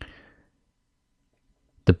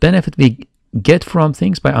 The benefit we get from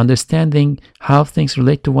things by understanding how things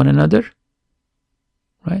relate to one another,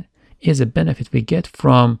 right, is a benefit we get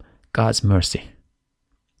from God's mercy.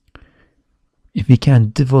 If we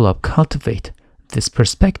can develop, cultivate this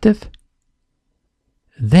perspective,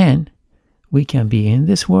 then we can be in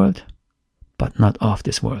this world, but not of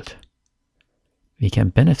this world. We can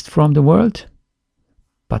benefit from the world,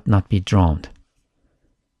 but not be drowned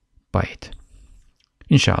by it.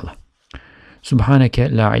 Inshallah. سبحانك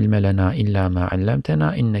لا علم لنا إلا ما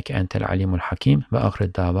علمتنا إنك أنت العليم الحكيم وآخر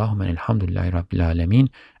دعواهم أن الحمد لله رب العالمين.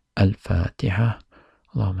 الفاتحة.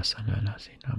 اللهم صل على سيدنا